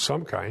of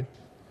some kind.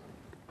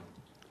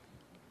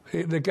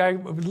 The guy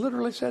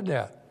literally said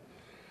that.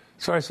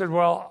 So I said,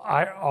 well,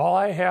 all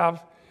I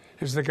have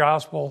is the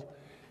gospel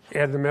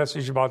and the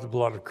message about the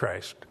blood of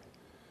Christ.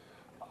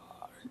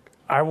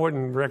 I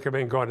wouldn't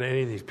recommend going to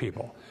any of these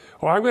people.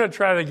 Well, I'm going to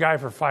try the guy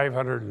for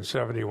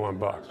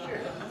 $571.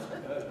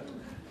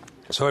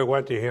 So I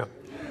went to him.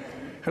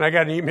 And I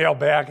got an email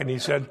back, and he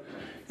said,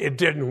 it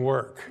didn't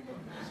work.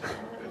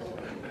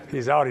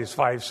 He's out, he's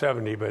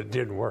 570, but it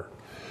didn't work.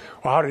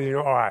 Well, how did you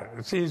know? All right.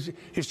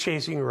 He's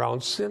chasing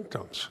around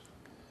symptoms.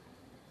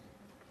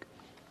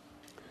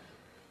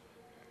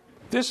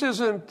 This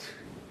isn't,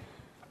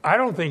 I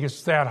don't think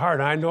it's that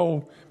hard. I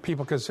know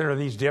people consider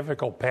these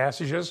difficult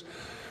passages,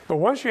 but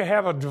once you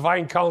have a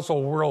divine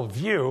counsel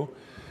worldview,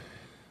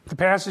 the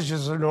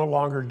passages are no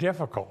longer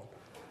difficult.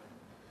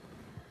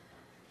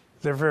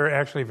 They're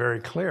actually very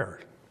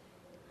clear.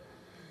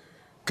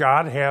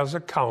 God has a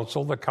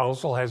council. The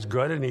council has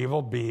good and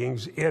evil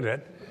beings in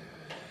it.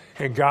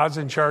 And God's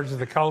in charge of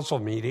the council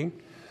meeting.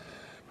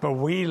 But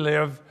we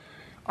live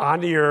on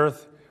the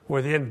earth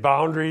within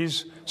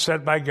boundaries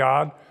set by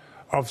God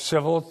of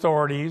civil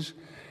authorities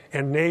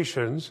and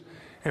nations.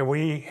 And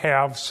we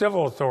have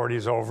civil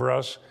authorities over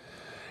us.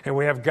 And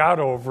we have God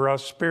over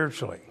us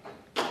spiritually,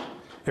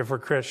 if we're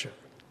Christian.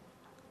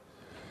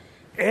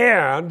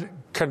 And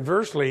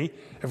conversely,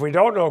 if we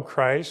don't know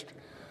Christ,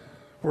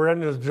 we're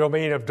in the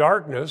domain of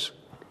darkness,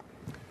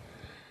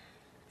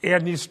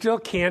 and you still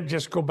can't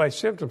just go by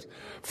symptoms.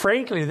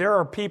 Frankly, there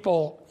are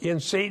people in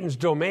Satan's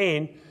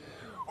domain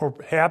who are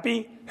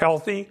happy,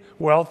 healthy,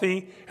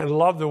 wealthy, and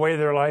love the way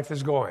their life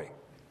is going.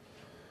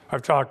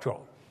 I've talked to them.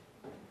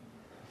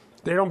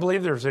 They don't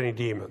believe there's any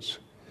demons.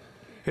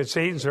 And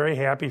Satan's very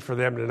happy for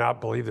them to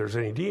not believe there's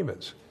any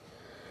demons.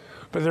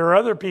 But there are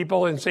other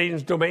people in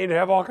Satan's domain that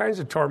have all kinds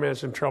of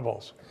torments and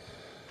troubles.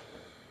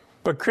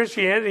 But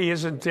Christianity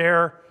isn't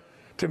there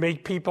to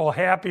make people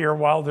happier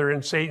while they're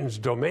in Satan's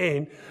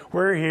domain.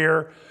 We're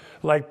here,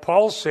 like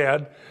Paul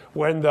said,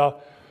 when the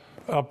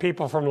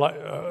people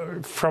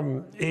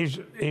from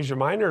Asia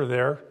Minor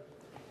there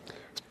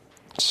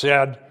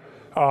said,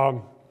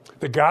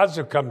 the gods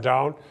have come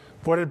down.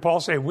 What did Paul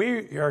say?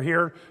 We are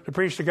here to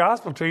preach the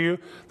gospel to you,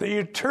 that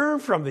you turn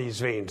from these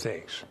vain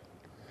things.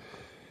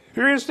 If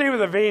you're going to stay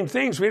with the vain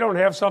things, we don't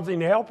have something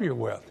to help you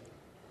with.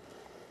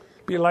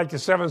 Be like the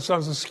 7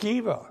 sons of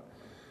Sceva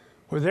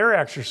with their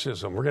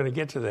exorcism. We're going to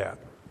get to that.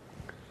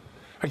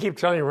 I keep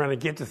telling you we're going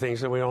to get to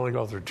things, and we only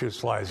go through 2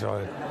 slides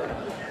on it.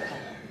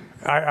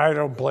 I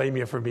don't blame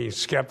you for being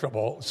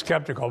skeptical,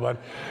 but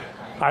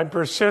I'm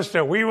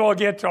persistent. We will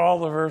get to all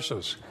the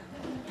verses.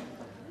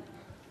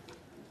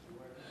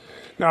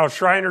 Now,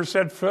 Schreiner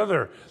said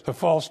further, the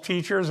false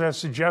teachers, as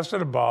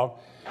suggested above,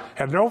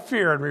 had no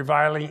fear in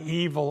reviling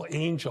evil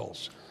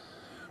angels.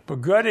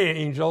 But good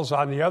angels,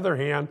 on the other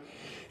hand,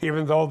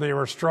 even though they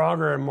were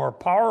stronger and more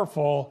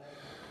powerful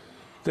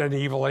than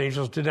evil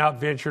angels, did not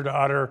venture to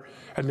utter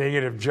a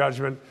negative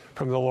judgment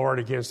from the Lord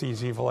against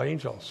these evil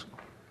angels.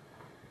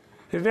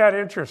 Isn't that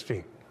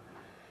interesting?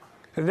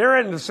 And they're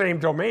in the same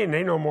domain.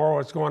 They know more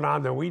what's going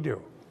on than we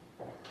do.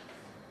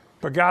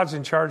 But God's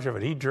in charge of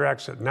it. He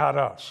directs it, not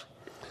us.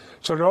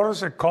 So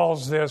notice it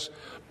calls this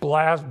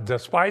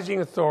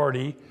despising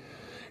authority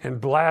and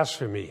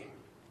blasphemy,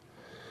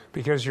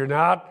 because you're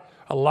not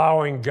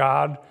allowing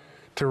God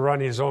to run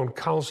his own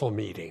council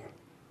meeting.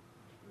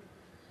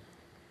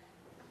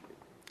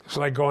 It's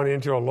like going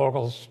into a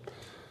local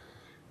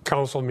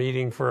council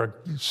meeting for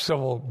a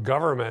civil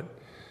government,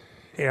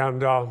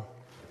 and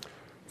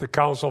the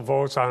council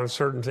votes on a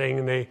certain thing,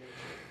 and they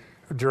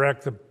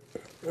direct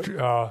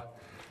the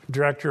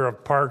director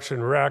of Parks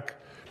and Rec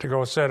to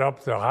go set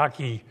up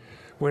the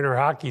winter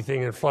hockey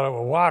thing and flood it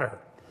with water.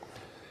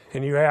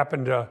 And you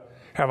happen to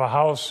have a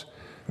house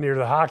near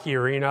the hockey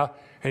arena,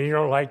 and you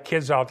don't like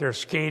kids out there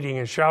skating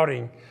and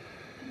shouting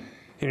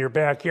in your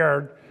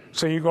backyard,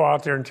 so you go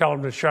out there and tell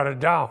them to shut it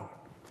down.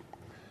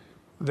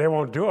 They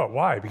won't do it.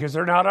 Why? Because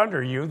they're not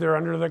under you, they're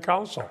under the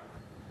council.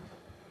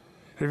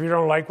 If you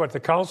don't like what the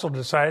council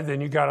decided,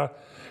 then you got to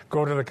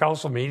go to the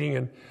council meeting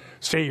and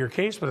state your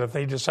case. But if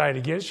they decide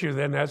against you,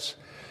 then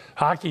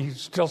hockey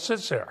still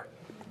sits there.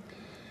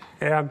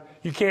 And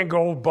you can't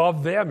go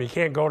above them. You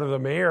can't go to the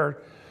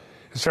mayor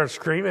and start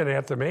screaming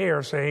at the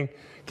mayor saying,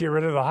 get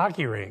rid of the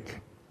hockey rink.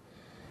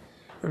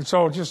 And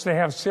so just to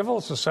have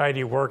civil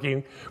society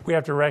working, we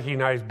have to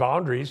recognize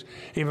boundaries,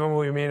 even when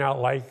we may not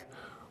like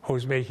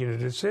who's making a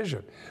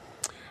decision.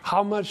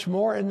 How much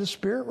more in the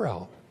spirit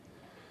realm?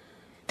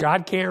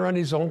 God can't run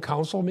his own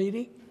council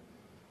meeting?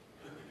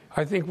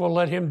 I think we'll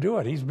let him do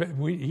it.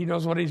 He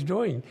knows what he's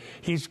doing.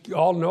 He's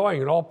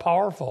all-knowing and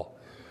all-powerful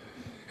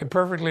and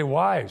perfectly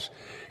wise.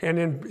 And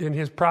in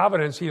his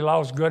providence, he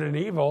allows good and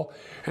evil,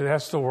 and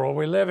that's the world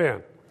we live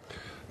in.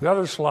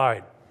 Another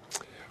slide.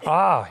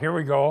 Here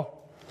we go.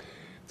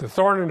 The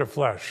thorn in the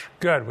flesh.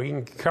 Good. We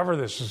can cover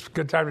this. It's a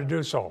good time to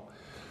do so.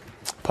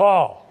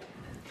 Paul.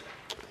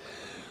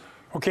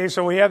 Okay,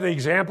 so we have the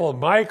example of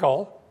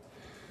Michael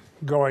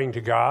going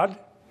to God.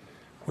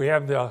 We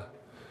have the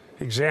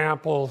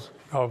examples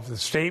of the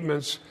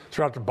statements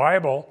throughout the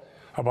Bible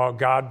about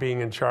God being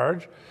in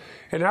charge.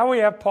 And now we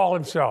have Paul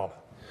himself,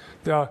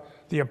 the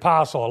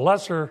apostle, a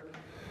lesser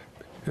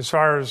as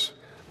far as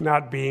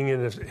not being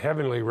in the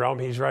heavenly realm.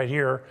 He's right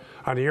here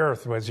on the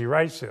earth as he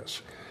writes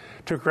this.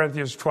 2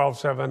 Corinthians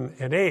 12:7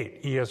 and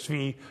 8,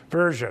 ESV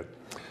version.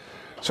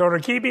 So to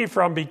keep me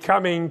from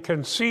becoming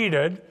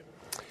conceited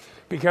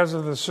because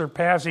of the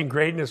surpassing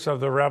greatness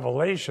of the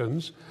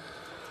revelations,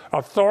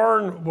 a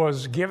thorn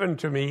was given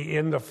to me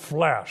in the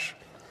flesh,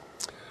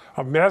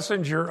 a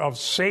messenger of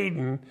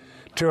Satan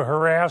to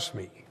harass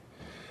me,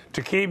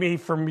 to keep me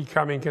from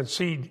becoming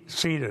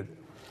conceited.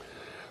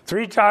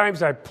 3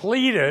 times I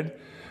pleaded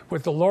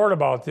with the Lord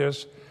about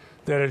this,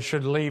 that it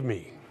should leave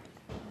me.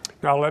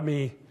 Now let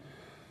me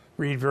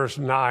read verse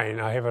 9.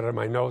 I have it in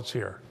my notes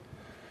here.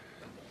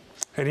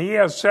 And he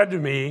has said to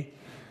me,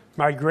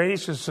 my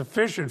grace is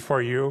sufficient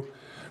for you,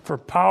 for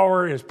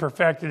power is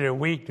perfected in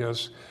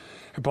weakness.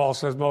 And Paul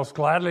says, most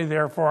gladly,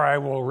 therefore, I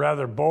will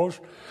rather boast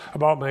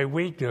about my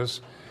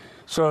weakness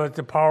so that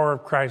the power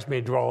of Christ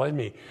may dwell in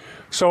me.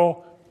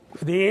 So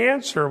the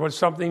answer was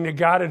something that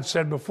God had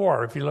said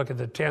before, if you look at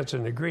the tense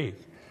in the Greek.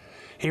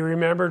 He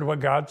remembered what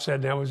God said,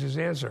 and that was his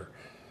answer.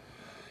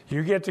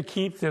 You get to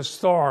keep this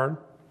thorn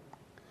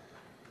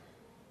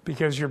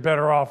because you're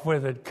better off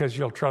with it because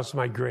you'll trust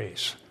my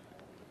grace.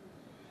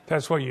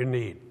 That's what you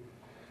need.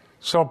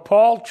 So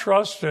Paul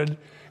trusted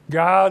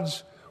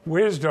God's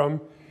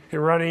wisdom in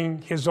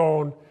running his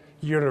own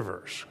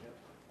universe.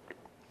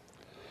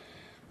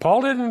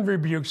 Paul didn't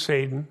rebuke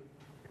Satan.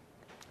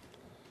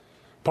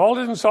 Paul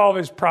didn't solve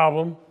his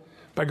problem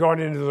by going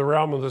into the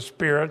realm of the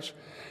spirits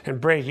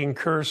and breaking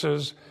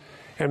curses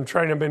and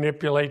trying to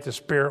manipulate the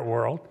spirit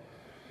world.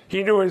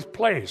 He knew his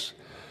place.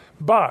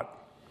 But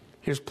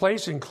his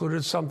place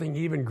included something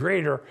even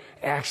greater,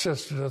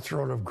 access to the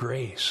throne of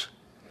grace.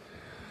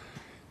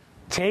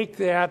 Take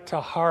that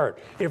to heart.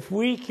 If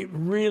we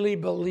really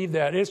believe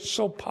that, it's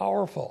so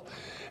powerful.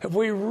 If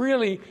we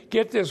really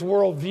get this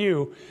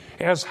worldview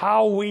as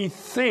how we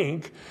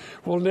think,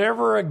 we'll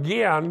never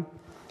again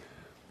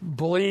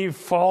believe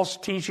false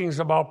teachings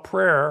about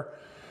prayer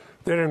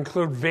that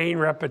include vain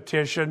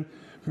repetition,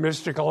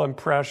 mystical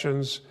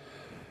impressions,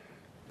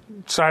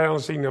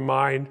 silencing the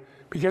mind,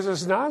 because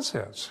it's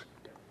nonsense.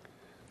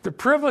 The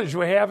privilege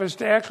we have is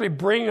to actually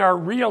bring our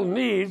real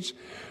needs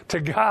to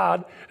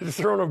God at the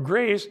throne of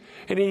grace,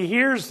 and He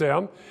hears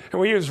them,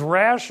 and we use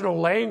rational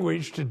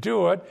language to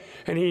do it,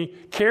 and He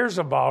cares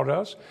about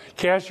us.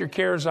 Cast your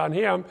cares on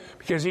Him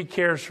because He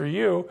cares for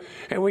you,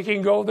 and we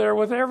can go there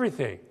with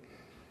everything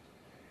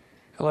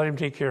and let Him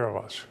take care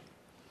of us.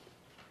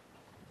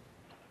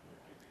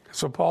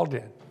 That's what Paul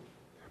did.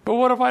 But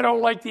what if I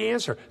don't like the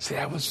answer? See,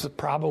 that was the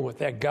problem with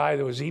that guy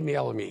that was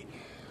emailing me.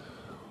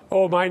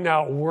 Oh, it might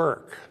not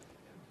work.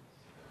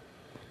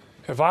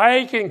 If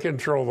I can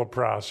control the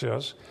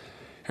process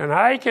and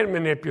I can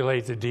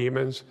manipulate the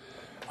demons,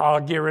 I'll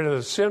get rid of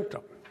the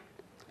symptom.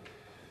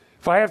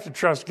 If I have to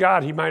trust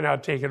God, He might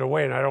not take it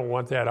away, and I don't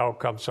want that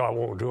outcome, so I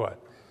won't do it.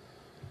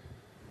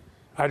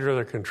 I'd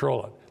rather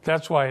control it.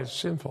 That's why it's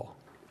sinful.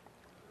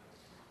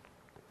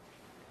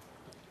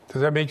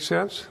 Does that make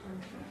sense?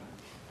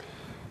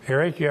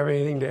 Eric, you have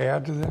anything to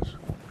add to this?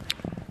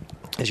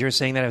 As you were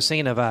saying that, I was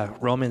thinking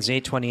of Romans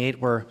 8:28,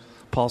 where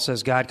Paul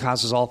says, God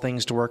causes all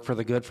things to work for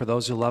the good for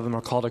those who love Him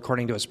are called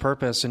according to His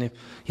purpose. And if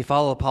you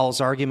follow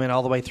Paul's argument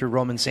all the way through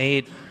Romans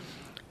 8,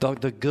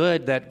 the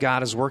good that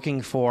God is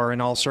working for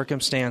in all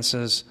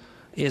circumstances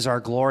is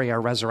our glory,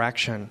 our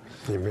resurrection.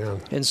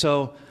 Amen. And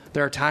so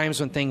there are times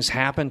when things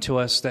happen to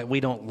us that we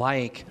don't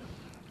like,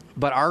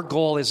 but our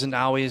goal isn't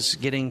always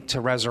getting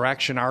to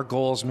resurrection. Our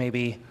goals may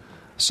be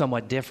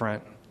somewhat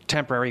different,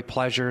 temporary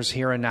pleasures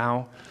here and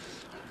now.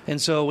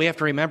 And so we have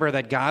to remember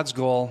that God's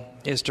goal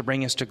is to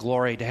bring us to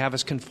glory, to have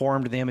us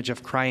conform to the image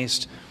of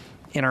Christ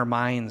in our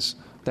minds,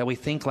 that we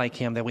think like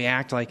Him, that we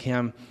act like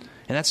Him.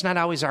 And that's not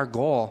always our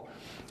goal.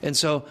 And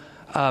so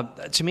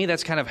to me,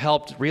 that's kind of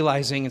helped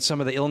realizing in some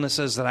of the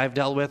illnesses that I've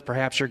dealt with.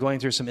 Perhaps you're going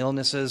through some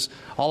illnesses.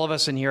 All of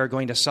us in here are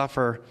going to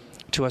suffer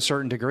to a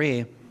certain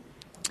degree.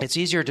 It's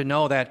easier to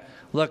know that,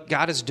 look,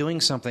 God is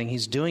doing something.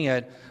 He's doing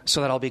it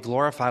so that I'll be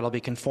glorified. I'll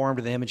be conformed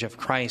to the image of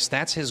Christ.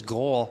 That's His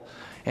goal.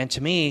 And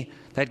to me,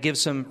 that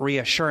gives some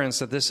reassurance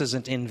that this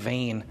isn't in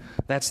vain.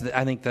 That's,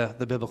 I think,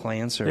 the biblical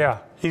answer. Yeah,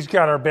 He's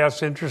got our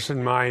best interest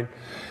in mind,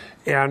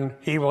 and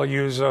He will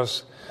use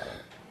us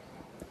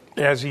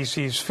as He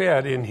sees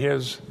fit in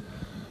His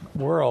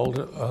world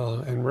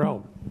and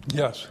realm.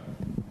 Yes.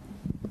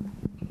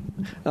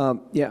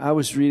 I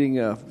was reading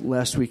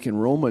last week in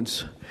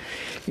Romans,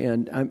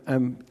 and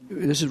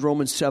this is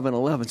Romans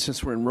 7:11.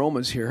 Since we're in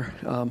Romans here,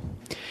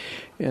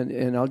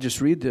 and I'll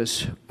just read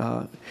this.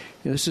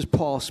 This is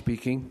Paul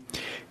speaking.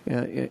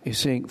 He's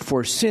saying,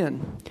 "For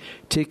sin,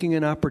 taking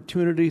an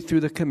opportunity through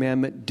the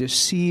commandment,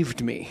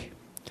 deceived me,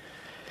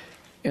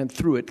 and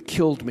through it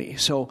killed me."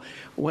 So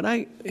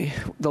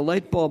the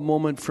light bulb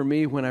moment for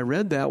me when I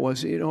read that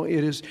was, it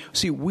is,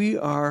 see,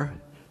 we're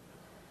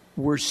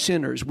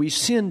sinners. We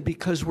sin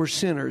because we're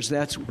sinners.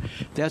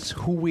 That's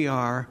who we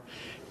are,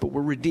 but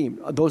we're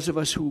redeemed. Those of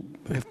us who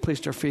have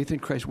placed our faith in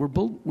Christ, we're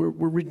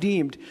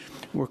redeemed.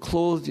 We're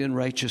clothed in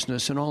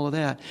righteousness and all of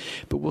that,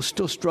 but we'll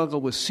still struggle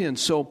with sin.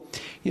 So,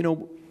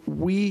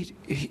 we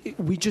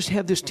just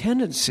have this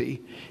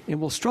tendency,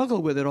 and we'll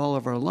struggle with it all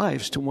of our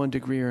lives to one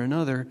degree or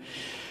another,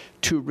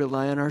 to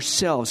rely on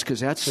ourselves,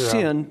 because that's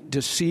sin,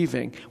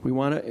 deceiving. We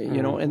want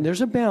to, and there's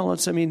a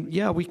balance. I mean,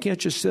 we can't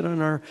just sit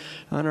in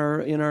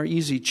our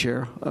easy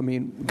chair. I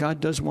mean,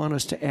 God does want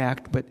us to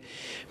act, but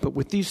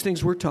with these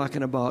things we're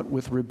talking about,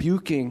 with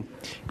rebuking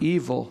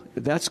evil,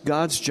 that's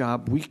God's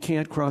job. We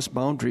can't cross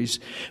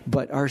boundaries,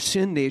 but our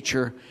sin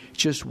nature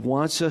just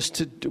wants us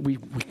to. We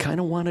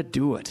kind of want to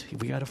do it.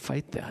 We got to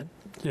fight that.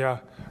 Yeah.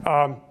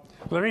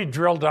 Let me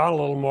drill down a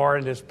little more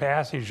in this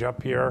passage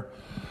up here.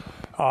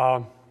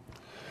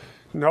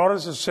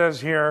 Notice it says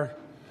here,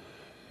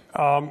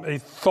 a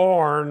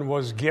thorn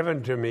was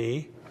given to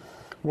me,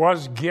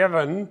 was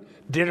given,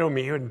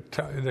 didomi,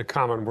 the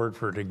common word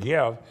for to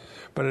give,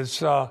 but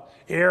it's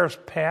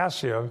aorist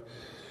passive,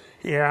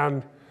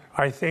 and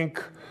I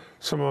think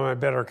some of my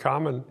better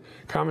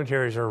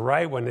commentaries are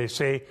right when they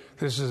say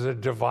this is a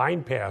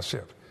divine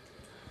passive.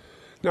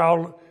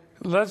 Now,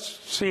 let's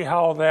see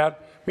how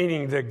that,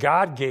 meaning that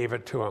God gave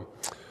it to him,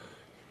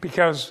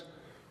 because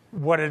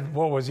what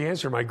was the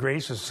answer? My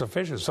grace is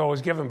sufficient. So it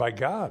was given by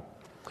God.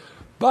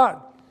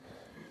 But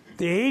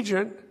the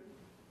agent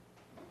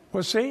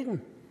was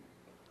Satan,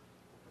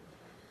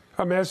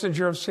 a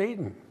messenger of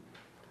Satan.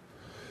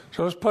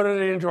 So let's put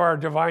it into our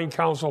divine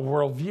counsel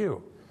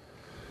worldview.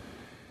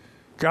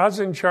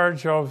 God's in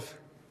charge of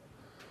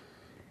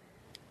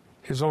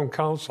His own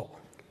counsel.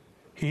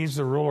 He's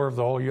the ruler of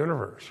the whole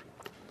universe.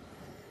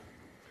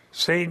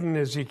 Satan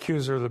is the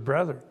accuser of the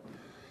brethren.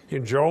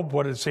 In Job,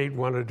 what did Satan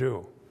want to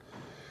do?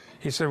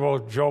 He said, well,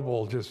 Job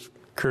will just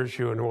curse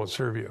you and won't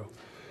serve you.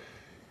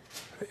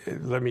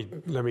 Let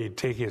me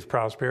take his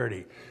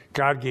prosperity.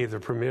 God gave the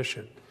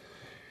permission.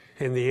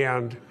 In the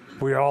end,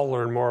 we all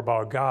learn more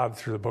about God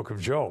through the book of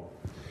Job.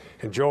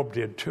 And Job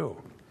did too.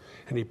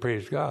 And he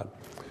praised God.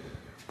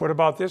 What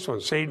about this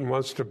one? Satan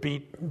wants to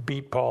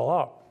beat Paul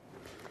up.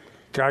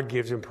 God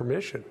gives him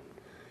permission.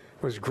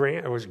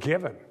 It was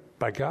given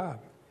by God.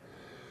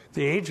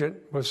 The agent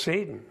was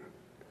Satan.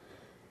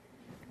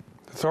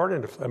 The thorn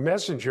in a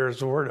messenger is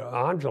the word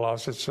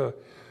angelos. It's the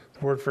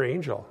word for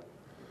angel.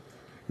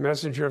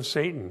 Messenger of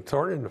Satan,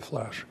 thorn in the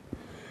flesh.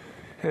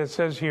 And it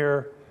says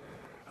here,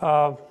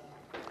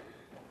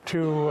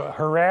 to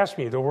harass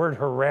me. The word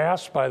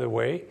harass, by the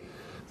way,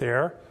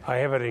 there, I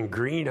have it in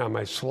green on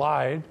my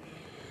slide.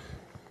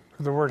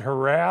 The word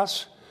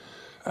harass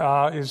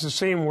is the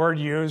same word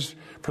used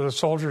for the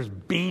soldiers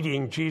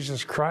beating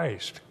Jesus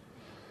Christ.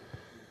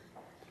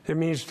 It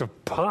means to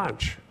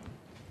punch,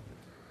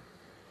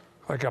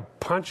 like a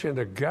punch in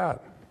the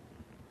gut.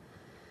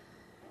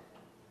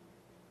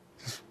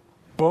 Just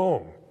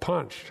boom,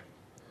 punched.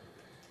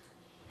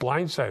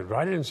 Blindsided.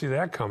 I didn't see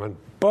that coming.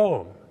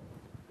 Boom.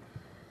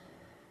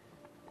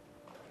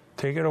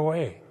 Take it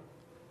away.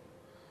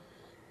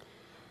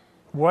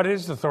 What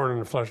is the thorn in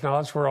the flesh? Now,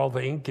 that's where all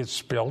the ink gets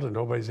spilled, and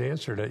nobody's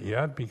answered it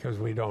yet because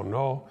we don't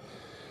know.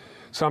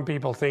 Some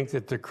people think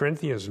that the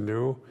Corinthians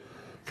knew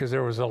because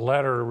there was a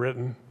letter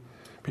written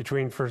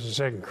between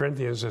 1st and 2nd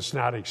Corinthians that's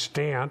not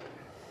extant.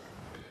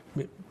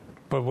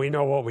 But we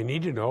know what we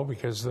need to know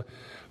because the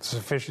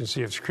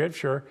sufficiency of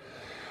Scripture.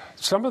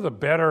 Some of the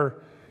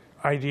better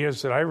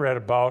ideas that I read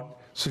about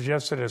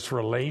suggest that it's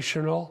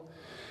relational.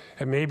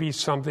 It may be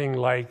something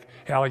like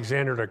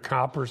Alexander the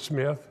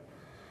coppersmith.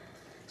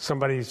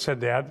 Somebody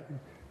said that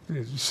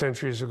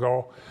centuries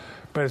ago.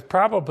 But it's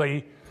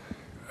probably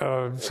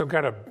some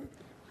kind of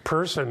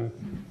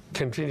person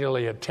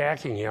continually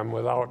attacking him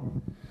without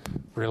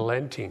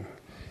relenting.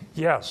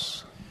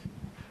 Yes?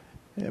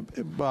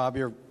 Bob,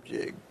 you're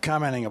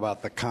commenting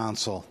about the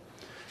council.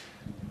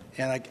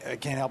 And I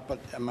can't help but,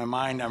 in my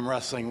mind, I'm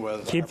wrestling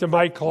with... Keep the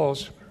mic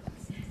close.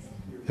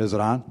 Is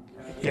it on?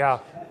 Yeah.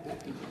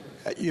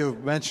 You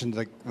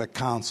mentioned the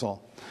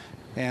council.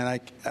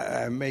 And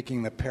I'm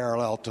making the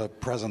parallel to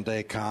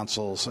present-day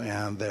councils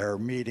and their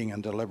meeting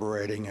and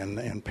deliberating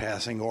and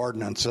passing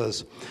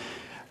ordinances.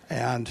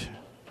 And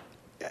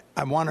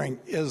I'm wondering,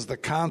 is the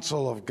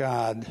council of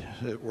God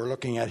that we're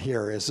looking at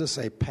here, is this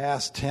a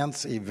past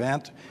tense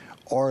event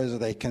or is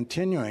it a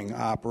continuing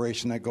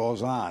operation that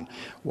goes on?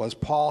 Was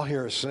Paul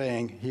here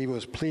saying he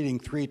was pleading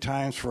 3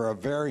 times for a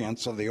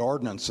variance of the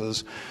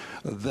ordinances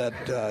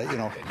that,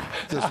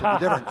 this would be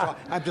different?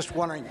 I'm just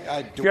wondering.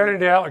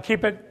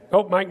 Keep it.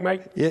 Oh,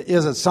 Mike.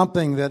 Is it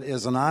something that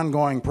is an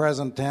ongoing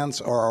present tense,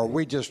 or are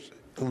we just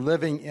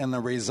living in the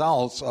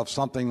results of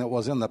something that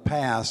was in the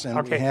past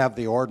and we have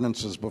the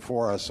ordinances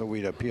before us, so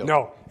we'd appeal?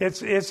 No,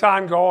 it's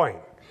ongoing.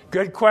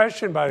 Good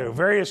question, by the way.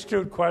 Very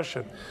astute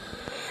question.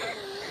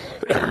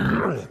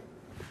 I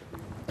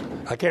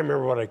can't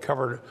remember what I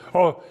covered.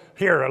 Oh,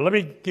 here, let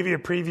me give you a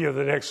preview of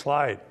the next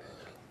slide.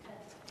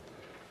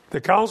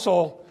 The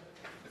council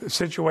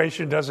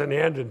situation doesn't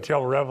end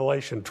until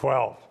Revelation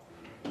 12.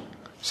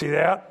 See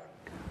that?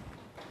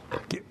 A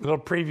little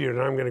preview,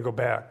 and I'm going to go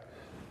back.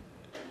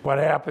 What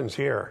happens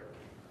here?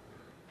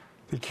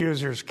 The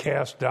accuser's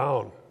cast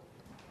down.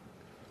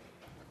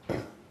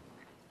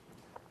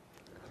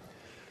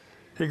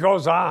 He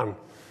goes on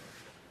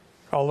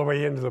all the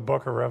way into the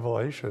book of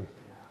Revelation.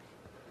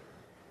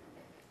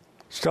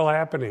 Still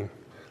happening.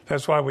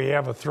 That's why we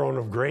have a throne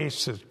of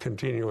grace that's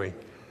continuing.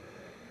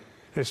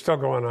 It's still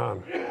going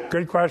on.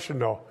 Good question,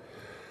 though.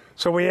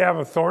 So we have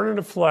a thorn in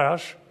the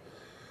flesh,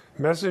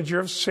 messenger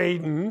of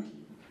Satan,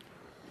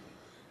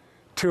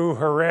 to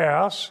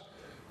harass,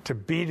 to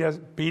beat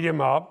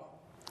him up.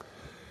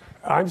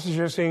 I'm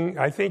suggesting,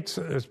 I think it's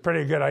a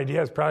pretty good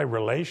idea. It's probably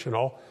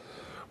relational.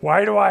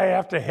 Why do I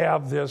have to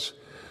have this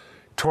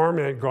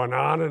torment going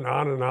on and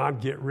on and on?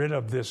 Get rid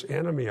of this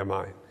enemy of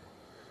mine.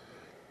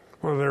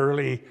 One of the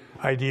early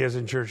ideas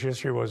in church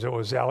history was it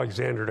was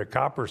Alexander the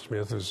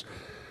coppersmith.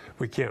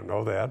 We can't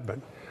know that, but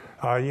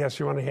yes,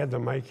 you want to hand the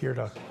mic here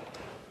to...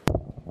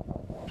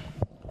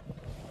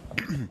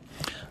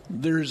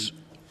 There's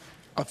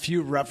a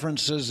few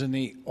references in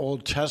the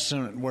Old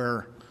Testament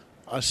where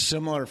a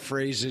similar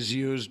phrase is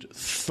used,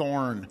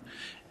 thorn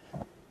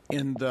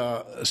in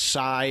the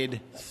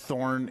side,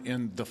 thorn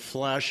in the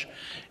flesh.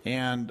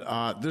 And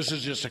this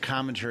is just a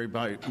commentary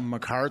by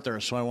MacArthur,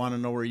 so I want to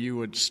know where you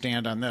would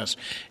stand on this.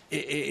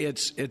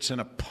 It's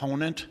an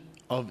opponent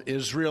of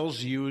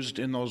Israel's used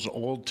in those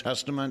Old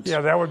Testaments.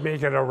 Yeah, that would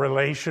make it a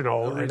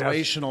relational. A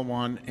relational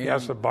one. And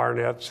that's what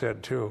Barnett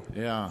said, too.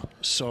 Yeah.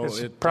 So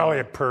it's probably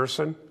a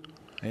person.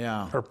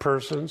 Yeah. Or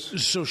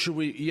persons. So should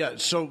we,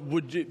 so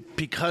would you,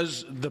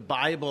 because the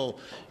Bible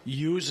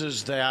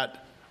uses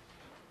that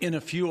in a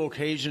few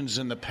occasions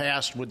in the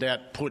past, would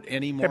that put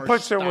any more? It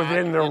puts it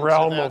within the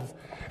realm of.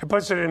 It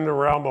puts it in the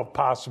realm of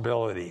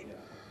possibility.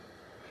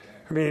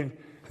 I mean,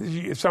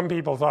 some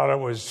people thought it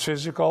was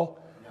physical,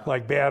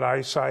 like bad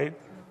eyesight.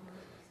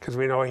 because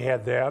we know he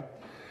had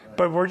that.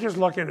 But we're just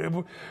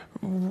looking.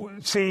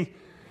 See,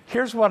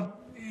 here's what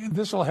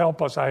this will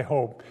help us, I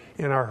hope,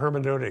 in our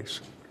hermeneutics.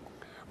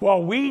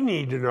 What we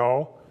need to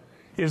know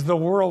is the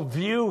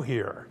worldview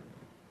here.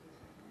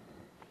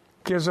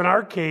 Because in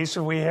our case,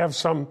 if we have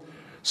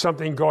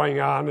something going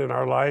on in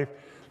our life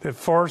that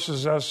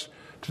forces us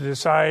to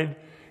decide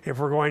if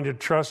we're going to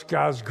trust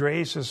God's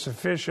grace is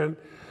sufficient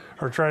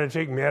or try to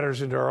take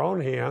matters into our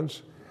own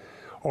hands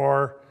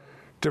or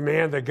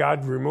demand that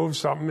God remove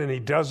something and he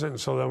doesn't,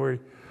 so then are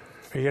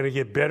you going to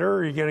get bitter or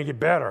are you going to get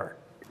better?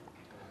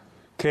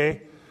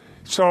 Okay?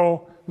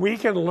 So we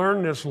can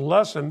learn this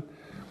lesson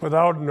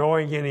without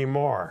knowing any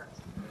more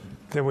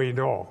than we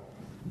know.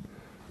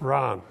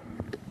 Ron.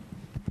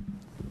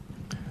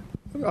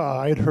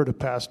 I had heard a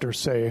pastor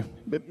say,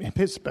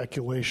 his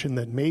speculation,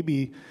 that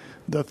maybe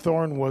the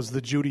thorn was the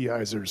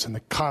Judaizers and the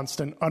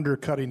constant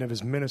undercutting of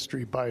his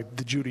ministry by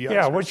the Judaizers.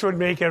 Yeah, which would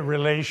make it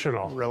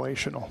relational.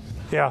 Relational.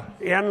 Yeah,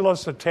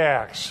 endless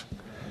attacks.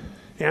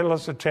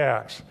 Endless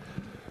attacks.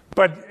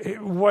 But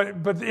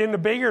in the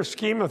bigger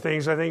scheme of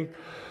things, I think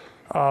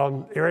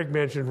Eric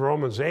mentioned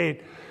Romans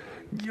 8,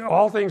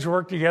 all things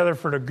work together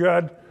for the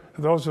good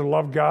of those who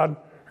love God,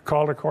 are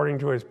called according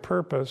to his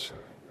purpose.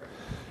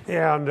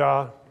 And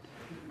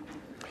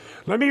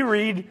let me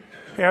read,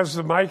 as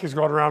the mic is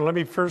going around, let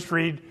me first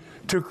read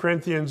 2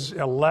 Corinthians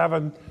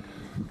 11,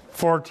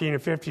 14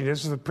 and 15.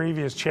 This is the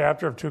previous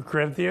chapter of 2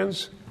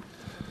 Corinthians.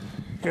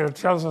 And it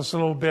tells us a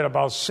little bit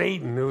about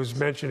Satan, who's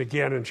mentioned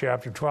again in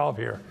chapter 12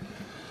 here.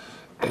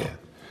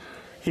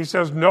 He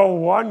says, "No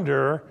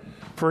wonder,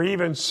 for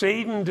even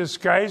Satan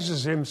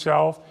disguises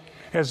himself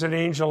as an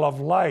angel of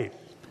light.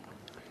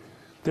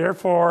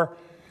 Therefore,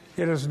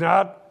 it is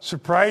not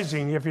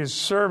surprising if his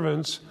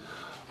servants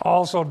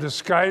also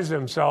disguise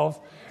themselves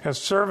as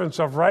servants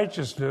of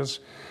righteousness,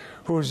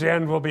 whose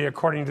end will be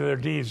according to their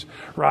deeds."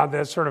 Ron,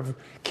 that's sort of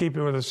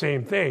keeping with the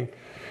same thing.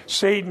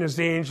 Satan is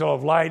the angel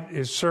of light.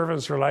 His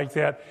servants are like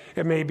that.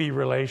 It may be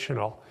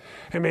relational.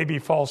 It may be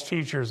false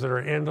teachers that are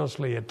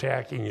endlessly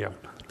attacking him.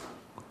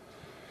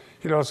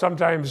 You know,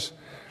 sometimes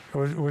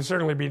it would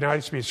certainly be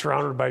nice to be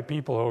surrounded by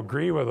people who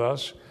agree with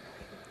us,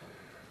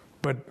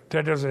 but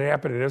that doesn't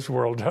happen in this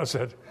world, does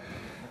it?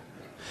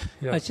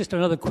 Yeah. It's just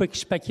another quick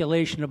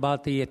speculation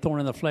about the thorn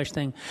in the flesh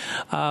thing.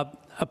 A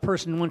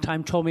person one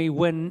time told me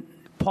when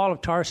Paul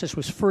of Tarsus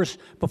was first,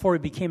 before he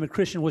became a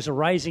Christian, was a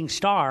rising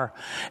star,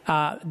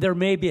 there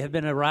may have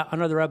been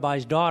another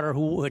rabbi's daughter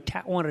who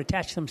wanted to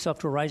attach himself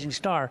to a rising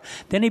star.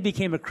 Then he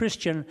became a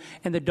Christian,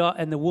 and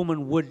the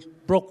woman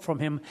broke from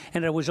him,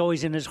 and it was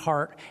always in his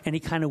heart, and he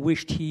kind of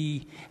wished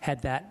he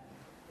had that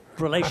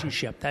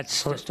relationship.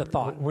 That's just a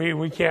thought.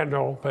 We can't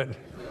know, but...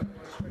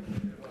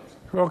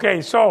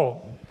 Okay,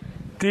 so...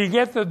 Do you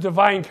get the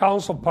divine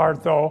counsel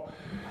part, though?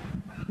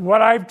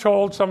 What I've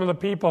told some of the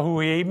people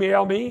who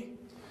email me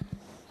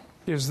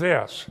is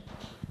this.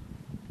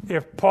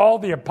 If Paul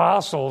the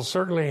Apostle,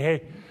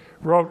 certainly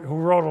who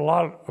wrote a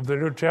lot of the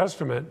New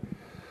Testament,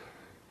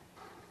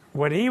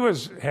 when he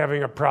was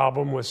having a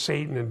problem with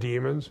Satan and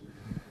demons,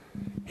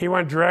 he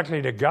went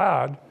directly to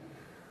God.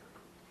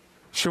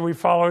 Should we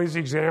follow his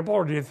example,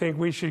 or do you think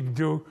we should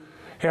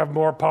have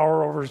more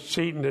power over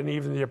Satan than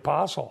even the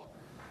Apostle?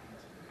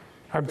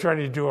 I'm trying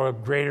to do a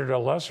greater to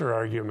lesser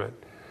argument.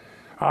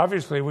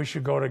 Obviously, we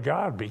should go to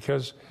God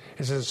because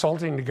it's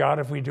insulting to God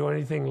if we do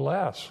anything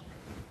less.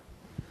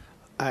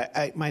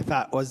 My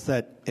thought was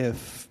that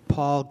if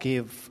Paul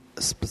gave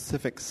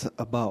specifics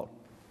about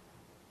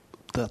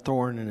the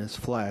thorn in his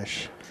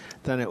flesh,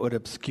 then it would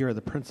obscure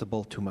the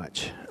principle too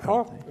much.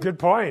 Oh, good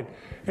point.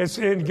 It's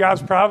in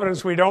God's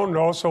providence we don't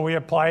know, so we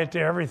apply it to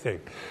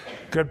everything.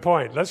 Good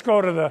point. Let's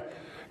go to the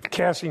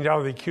casting down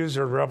of the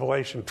accuser in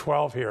Revelation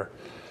 12 here.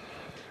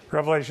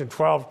 Revelation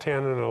 12, 10,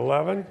 and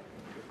 11.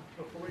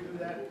 Before we do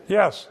that?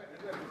 Yes.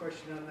 I have a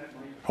question on that,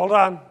 Mike. Hold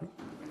on.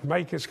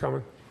 Mike is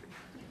coming.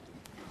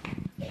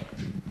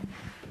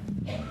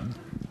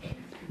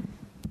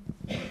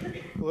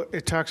 Well,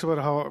 it talks about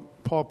how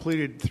Paul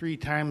pleaded 3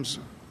 times.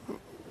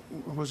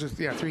 Was it?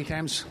 Yeah, 3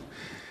 times.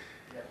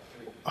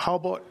 How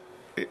about,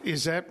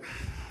 does that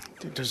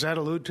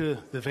allude to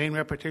the vain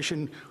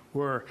repetition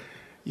where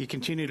you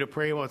continue to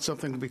pray about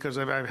something? Because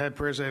I've had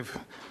prayers I've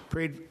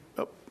prayed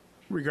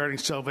regarding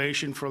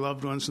salvation for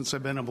loved ones since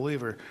I've been a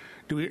believer.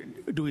 Do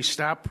we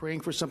stop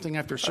praying for something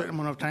after a certain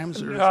amount of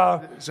times? Or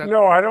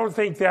no, I don't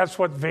think that's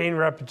what vain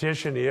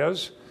repetition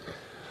is.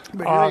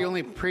 But here he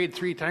only prayed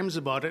 3 times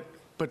about it,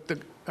 but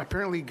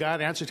apparently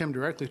God answered him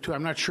directly too.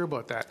 I'm not sure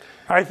about that.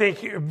 I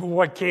think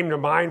what came to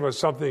mind was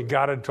something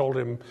God had told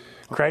him,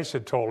 Christ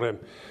had told him.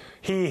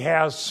 He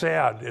has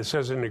said, it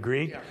says in the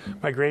Greek,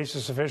 my grace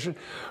is sufficient.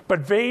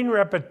 But vain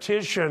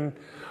repetition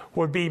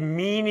would be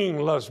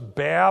meaningless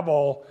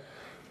babble,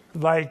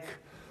 like,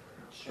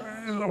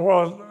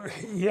 well,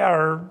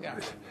 or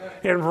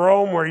in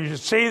Rome where you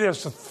just say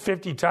this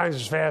 50 times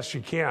as fast as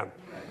you can.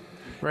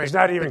 Right. It's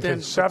not even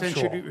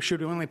conceptual. But then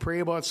should we only pray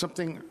about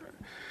something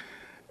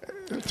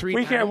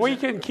 3 times? We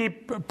can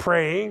keep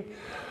praying.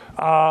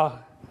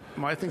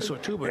 Well, I think so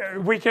too,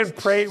 but we can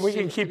pray. We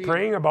can keep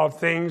praying about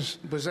things.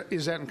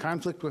 Is that in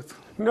conflict with?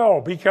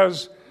 No,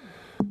 because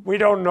we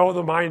don't know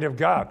the mind of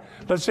God.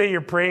 Let's say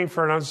you're praying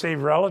for an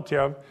unsaved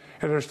relative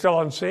and they're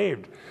still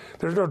unsaved.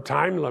 There's no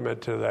time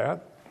limit to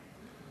that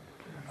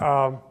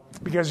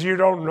because you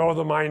don't know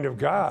the mind of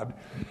God,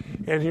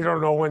 and you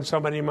don't know when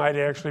somebody might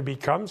actually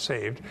become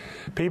saved.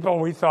 People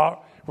we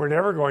thought were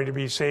never going to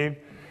be saved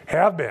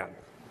have been.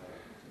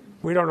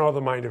 We don't know the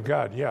mind of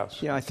God, yes.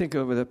 Yeah, I think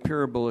of the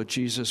parable of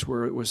Jesus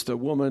where it was the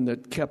woman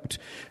that kept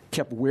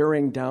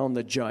wearing down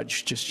the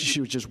judge.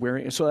 She was just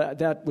wearing. So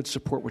that would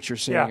support what you're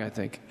saying, I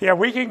think. Yeah,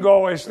 we can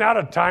go. It's not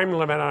a time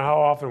limit on how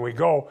often we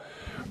go.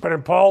 But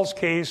in Paul's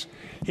case,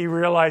 he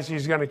realized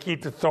he's going to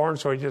keep the thorn,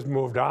 so he just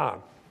moved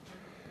on.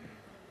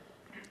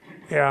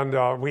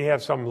 And we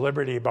have some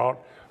liberty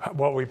about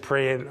what we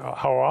pray and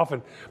how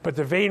often. But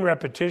the vain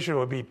repetition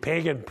would be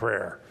pagan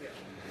prayer,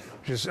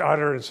 just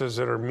utterances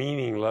that are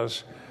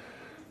meaningless.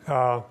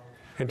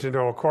 And to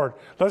no accord.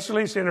 Let's at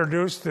least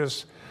introduce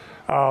this.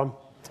 Let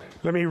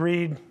me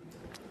read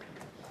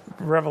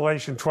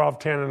Revelation 12,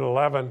 10, and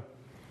 11.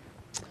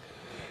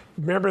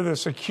 Remember,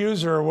 this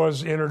accuser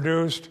was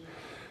introduced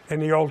in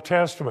the Old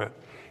Testament.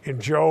 In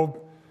Job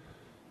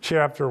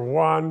chapter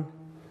 1,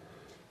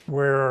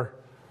 where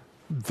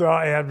the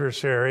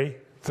adversary,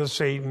 the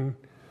Satan,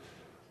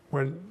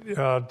 went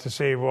to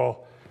say,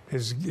 well,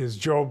 is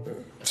Job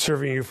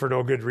serving you for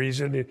no good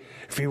reason?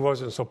 If he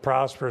wasn't so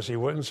prosperous, he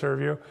wouldn't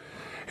serve you.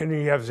 And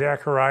you have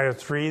Zechariah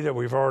 3 that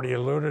we've already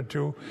alluded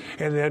to,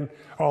 and then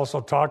also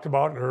talked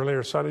about in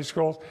earlier Sunday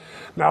schools.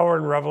 Now we're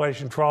in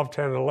Revelation 12,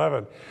 10, and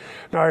 11.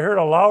 Now I heard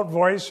a loud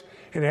voice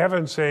in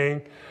heaven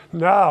saying,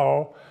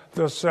 now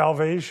the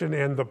salvation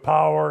and the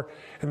power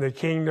and the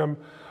kingdom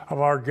of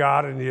our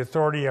God and the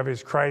authority of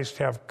his Christ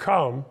have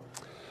come,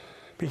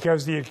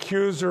 because the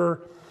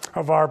accuser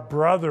of our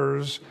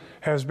brothers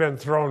has been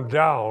thrown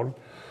down,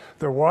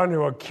 the one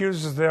who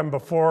accuses them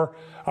before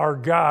our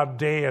God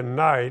day and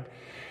night,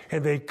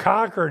 and they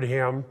conquered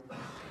him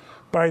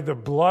by the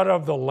blood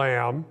of the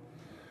Lamb,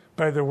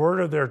 by the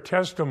word of their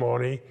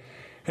testimony,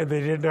 and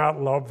they did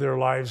not love their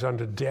lives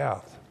unto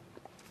death.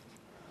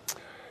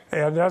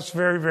 And that's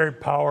very, very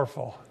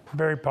powerful,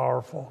 very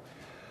powerful.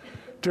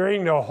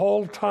 During the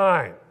whole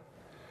time,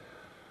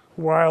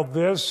 while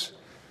this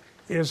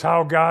is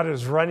how God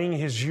is running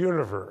his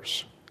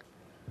universe,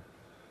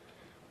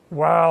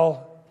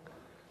 while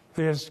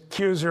the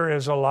accuser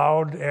is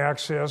allowed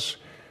access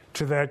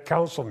to that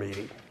council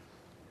meeting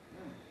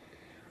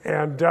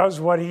and does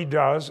what he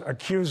does,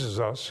 accuses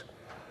us,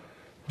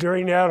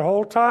 during that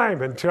whole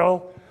time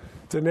until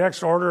the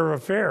next order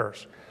of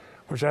affairs,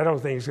 which I don't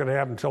think is going to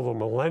happen until the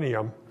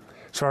millennium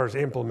as far as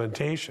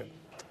implementation.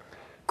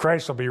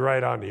 Christ will be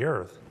right on the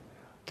earth.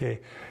 Okay,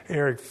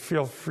 Eric,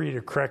 feel free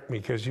to correct me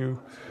because you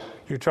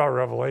taught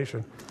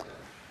Revelation.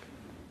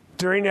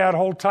 During that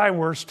whole time,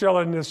 we're still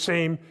in the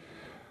same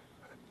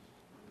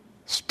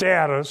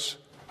status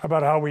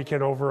about how we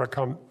can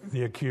overcome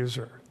the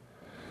accuser.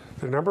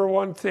 The number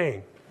one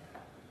thing,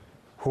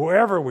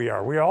 whoever we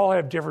are, we all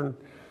have different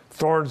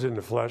thorns in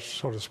the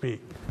flesh, so to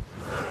speak.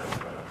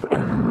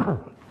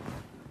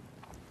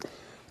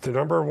 The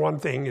number one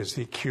thing is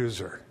the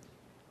accuser,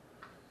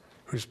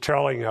 who's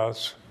telling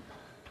us,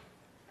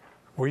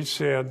 we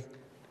sinned,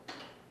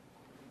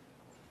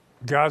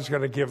 God's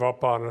going to give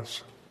up on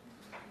us,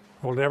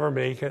 we'll never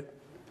make it,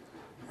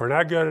 we're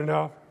not good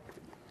enough,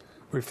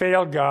 we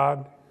failed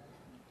God,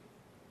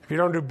 if you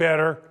don't do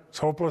better, it's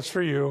hopeless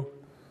for you.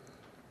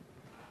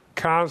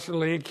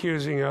 Constantly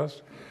accusing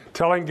us,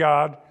 telling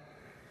God,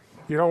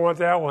 you don't want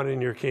that one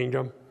in your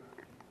kingdom.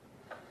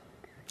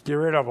 Get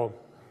rid of them.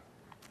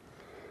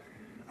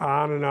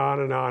 On and on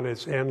and on,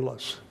 it's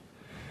endless.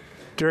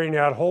 During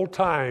that whole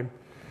time,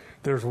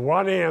 there's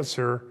one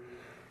answer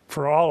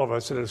for all of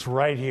us, and it's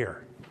right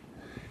here.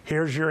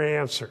 Here's your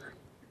answer.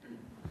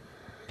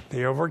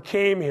 They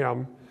overcame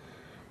him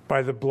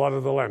by the blood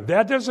of the Lamb.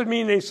 That doesn't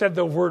mean they said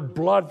the word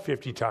blood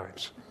 50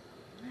 times.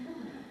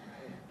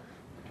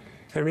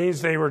 It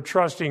means they were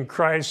trusting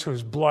Christ,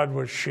 whose blood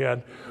was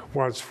shed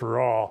once for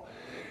all,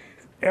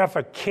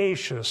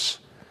 efficacious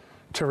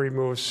to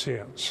remove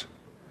sins,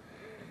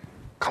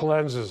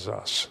 cleanses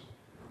us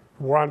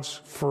once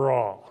for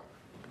all,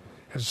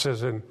 it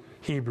says in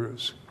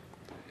Hebrews.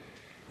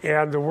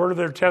 And the word of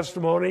their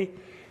testimony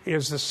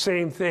is the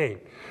same thing.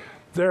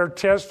 Their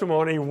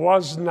testimony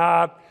was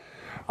not,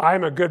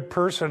 I'm a good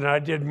person and I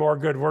did more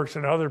good works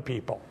than other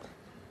people.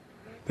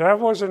 That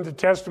wasn't the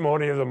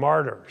testimony of the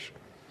martyrs.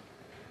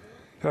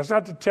 That's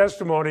not the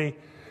testimony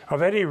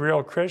of any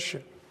real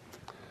Christian.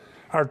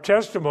 Our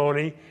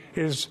testimony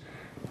is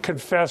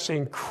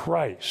confessing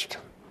Christ.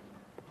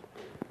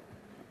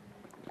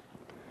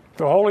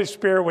 The Holy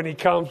Spirit, when he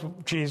comes,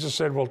 Jesus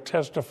said, will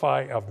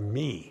testify of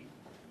me.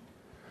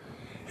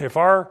 If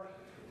our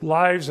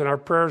lives and our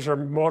prayers are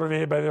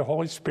motivated by the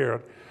Holy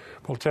Spirit,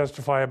 we'll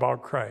testify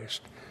about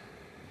Christ.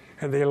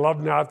 And they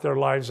love not their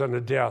lives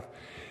unto death.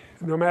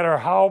 No matter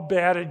how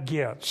bad it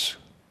gets,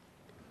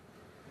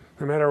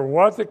 no matter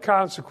what the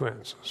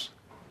consequences,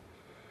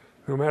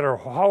 no matter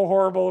how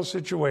horrible a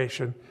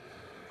situation,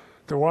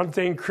 The one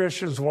thing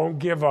Christians won't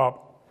give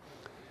up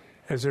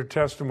is their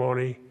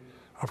testimony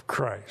of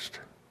Christ.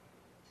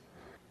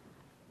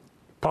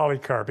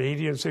 Polycarp,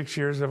 80 and 6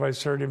 years have I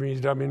served him.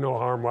 He's done me no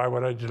harm. Why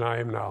would I deny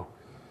him now?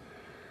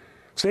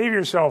 Save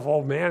yourself,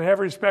 old man. Have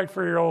respect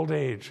for your old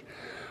age.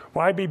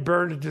 Why be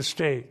burned at the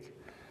stake?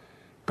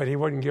 But he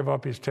wouldn't give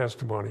up his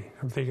testimony.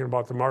 I'm thinking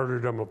about the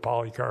martyrdom of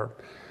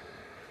Polycarp.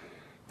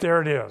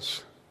 There it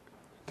is.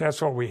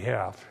 That's what we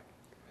have.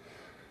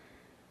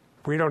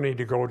 We don't need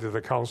to go to the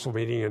council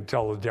meeting and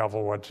tell the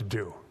devil what to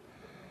do.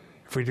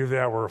 If we do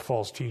that, we're a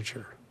false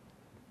teacher.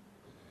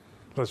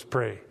 Let's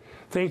pray.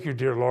 Thank you,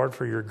 dear Lord,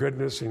 for your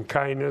goodness and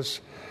kindness.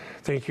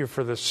 Thank you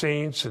for the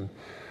saints and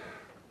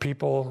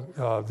people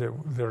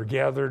that are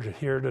gathered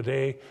here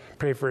today.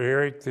 Pray for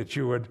Eric that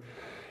you would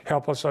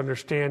help us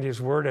understand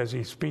his word as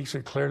he speaks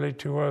it clearly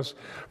to us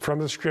from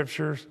the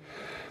scriptures.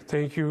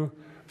 Thank you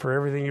for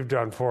everything you've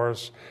done for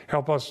us.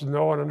 Help us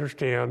know and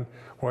understand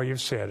what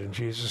you've said. In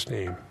Jesus'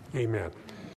 name, amen.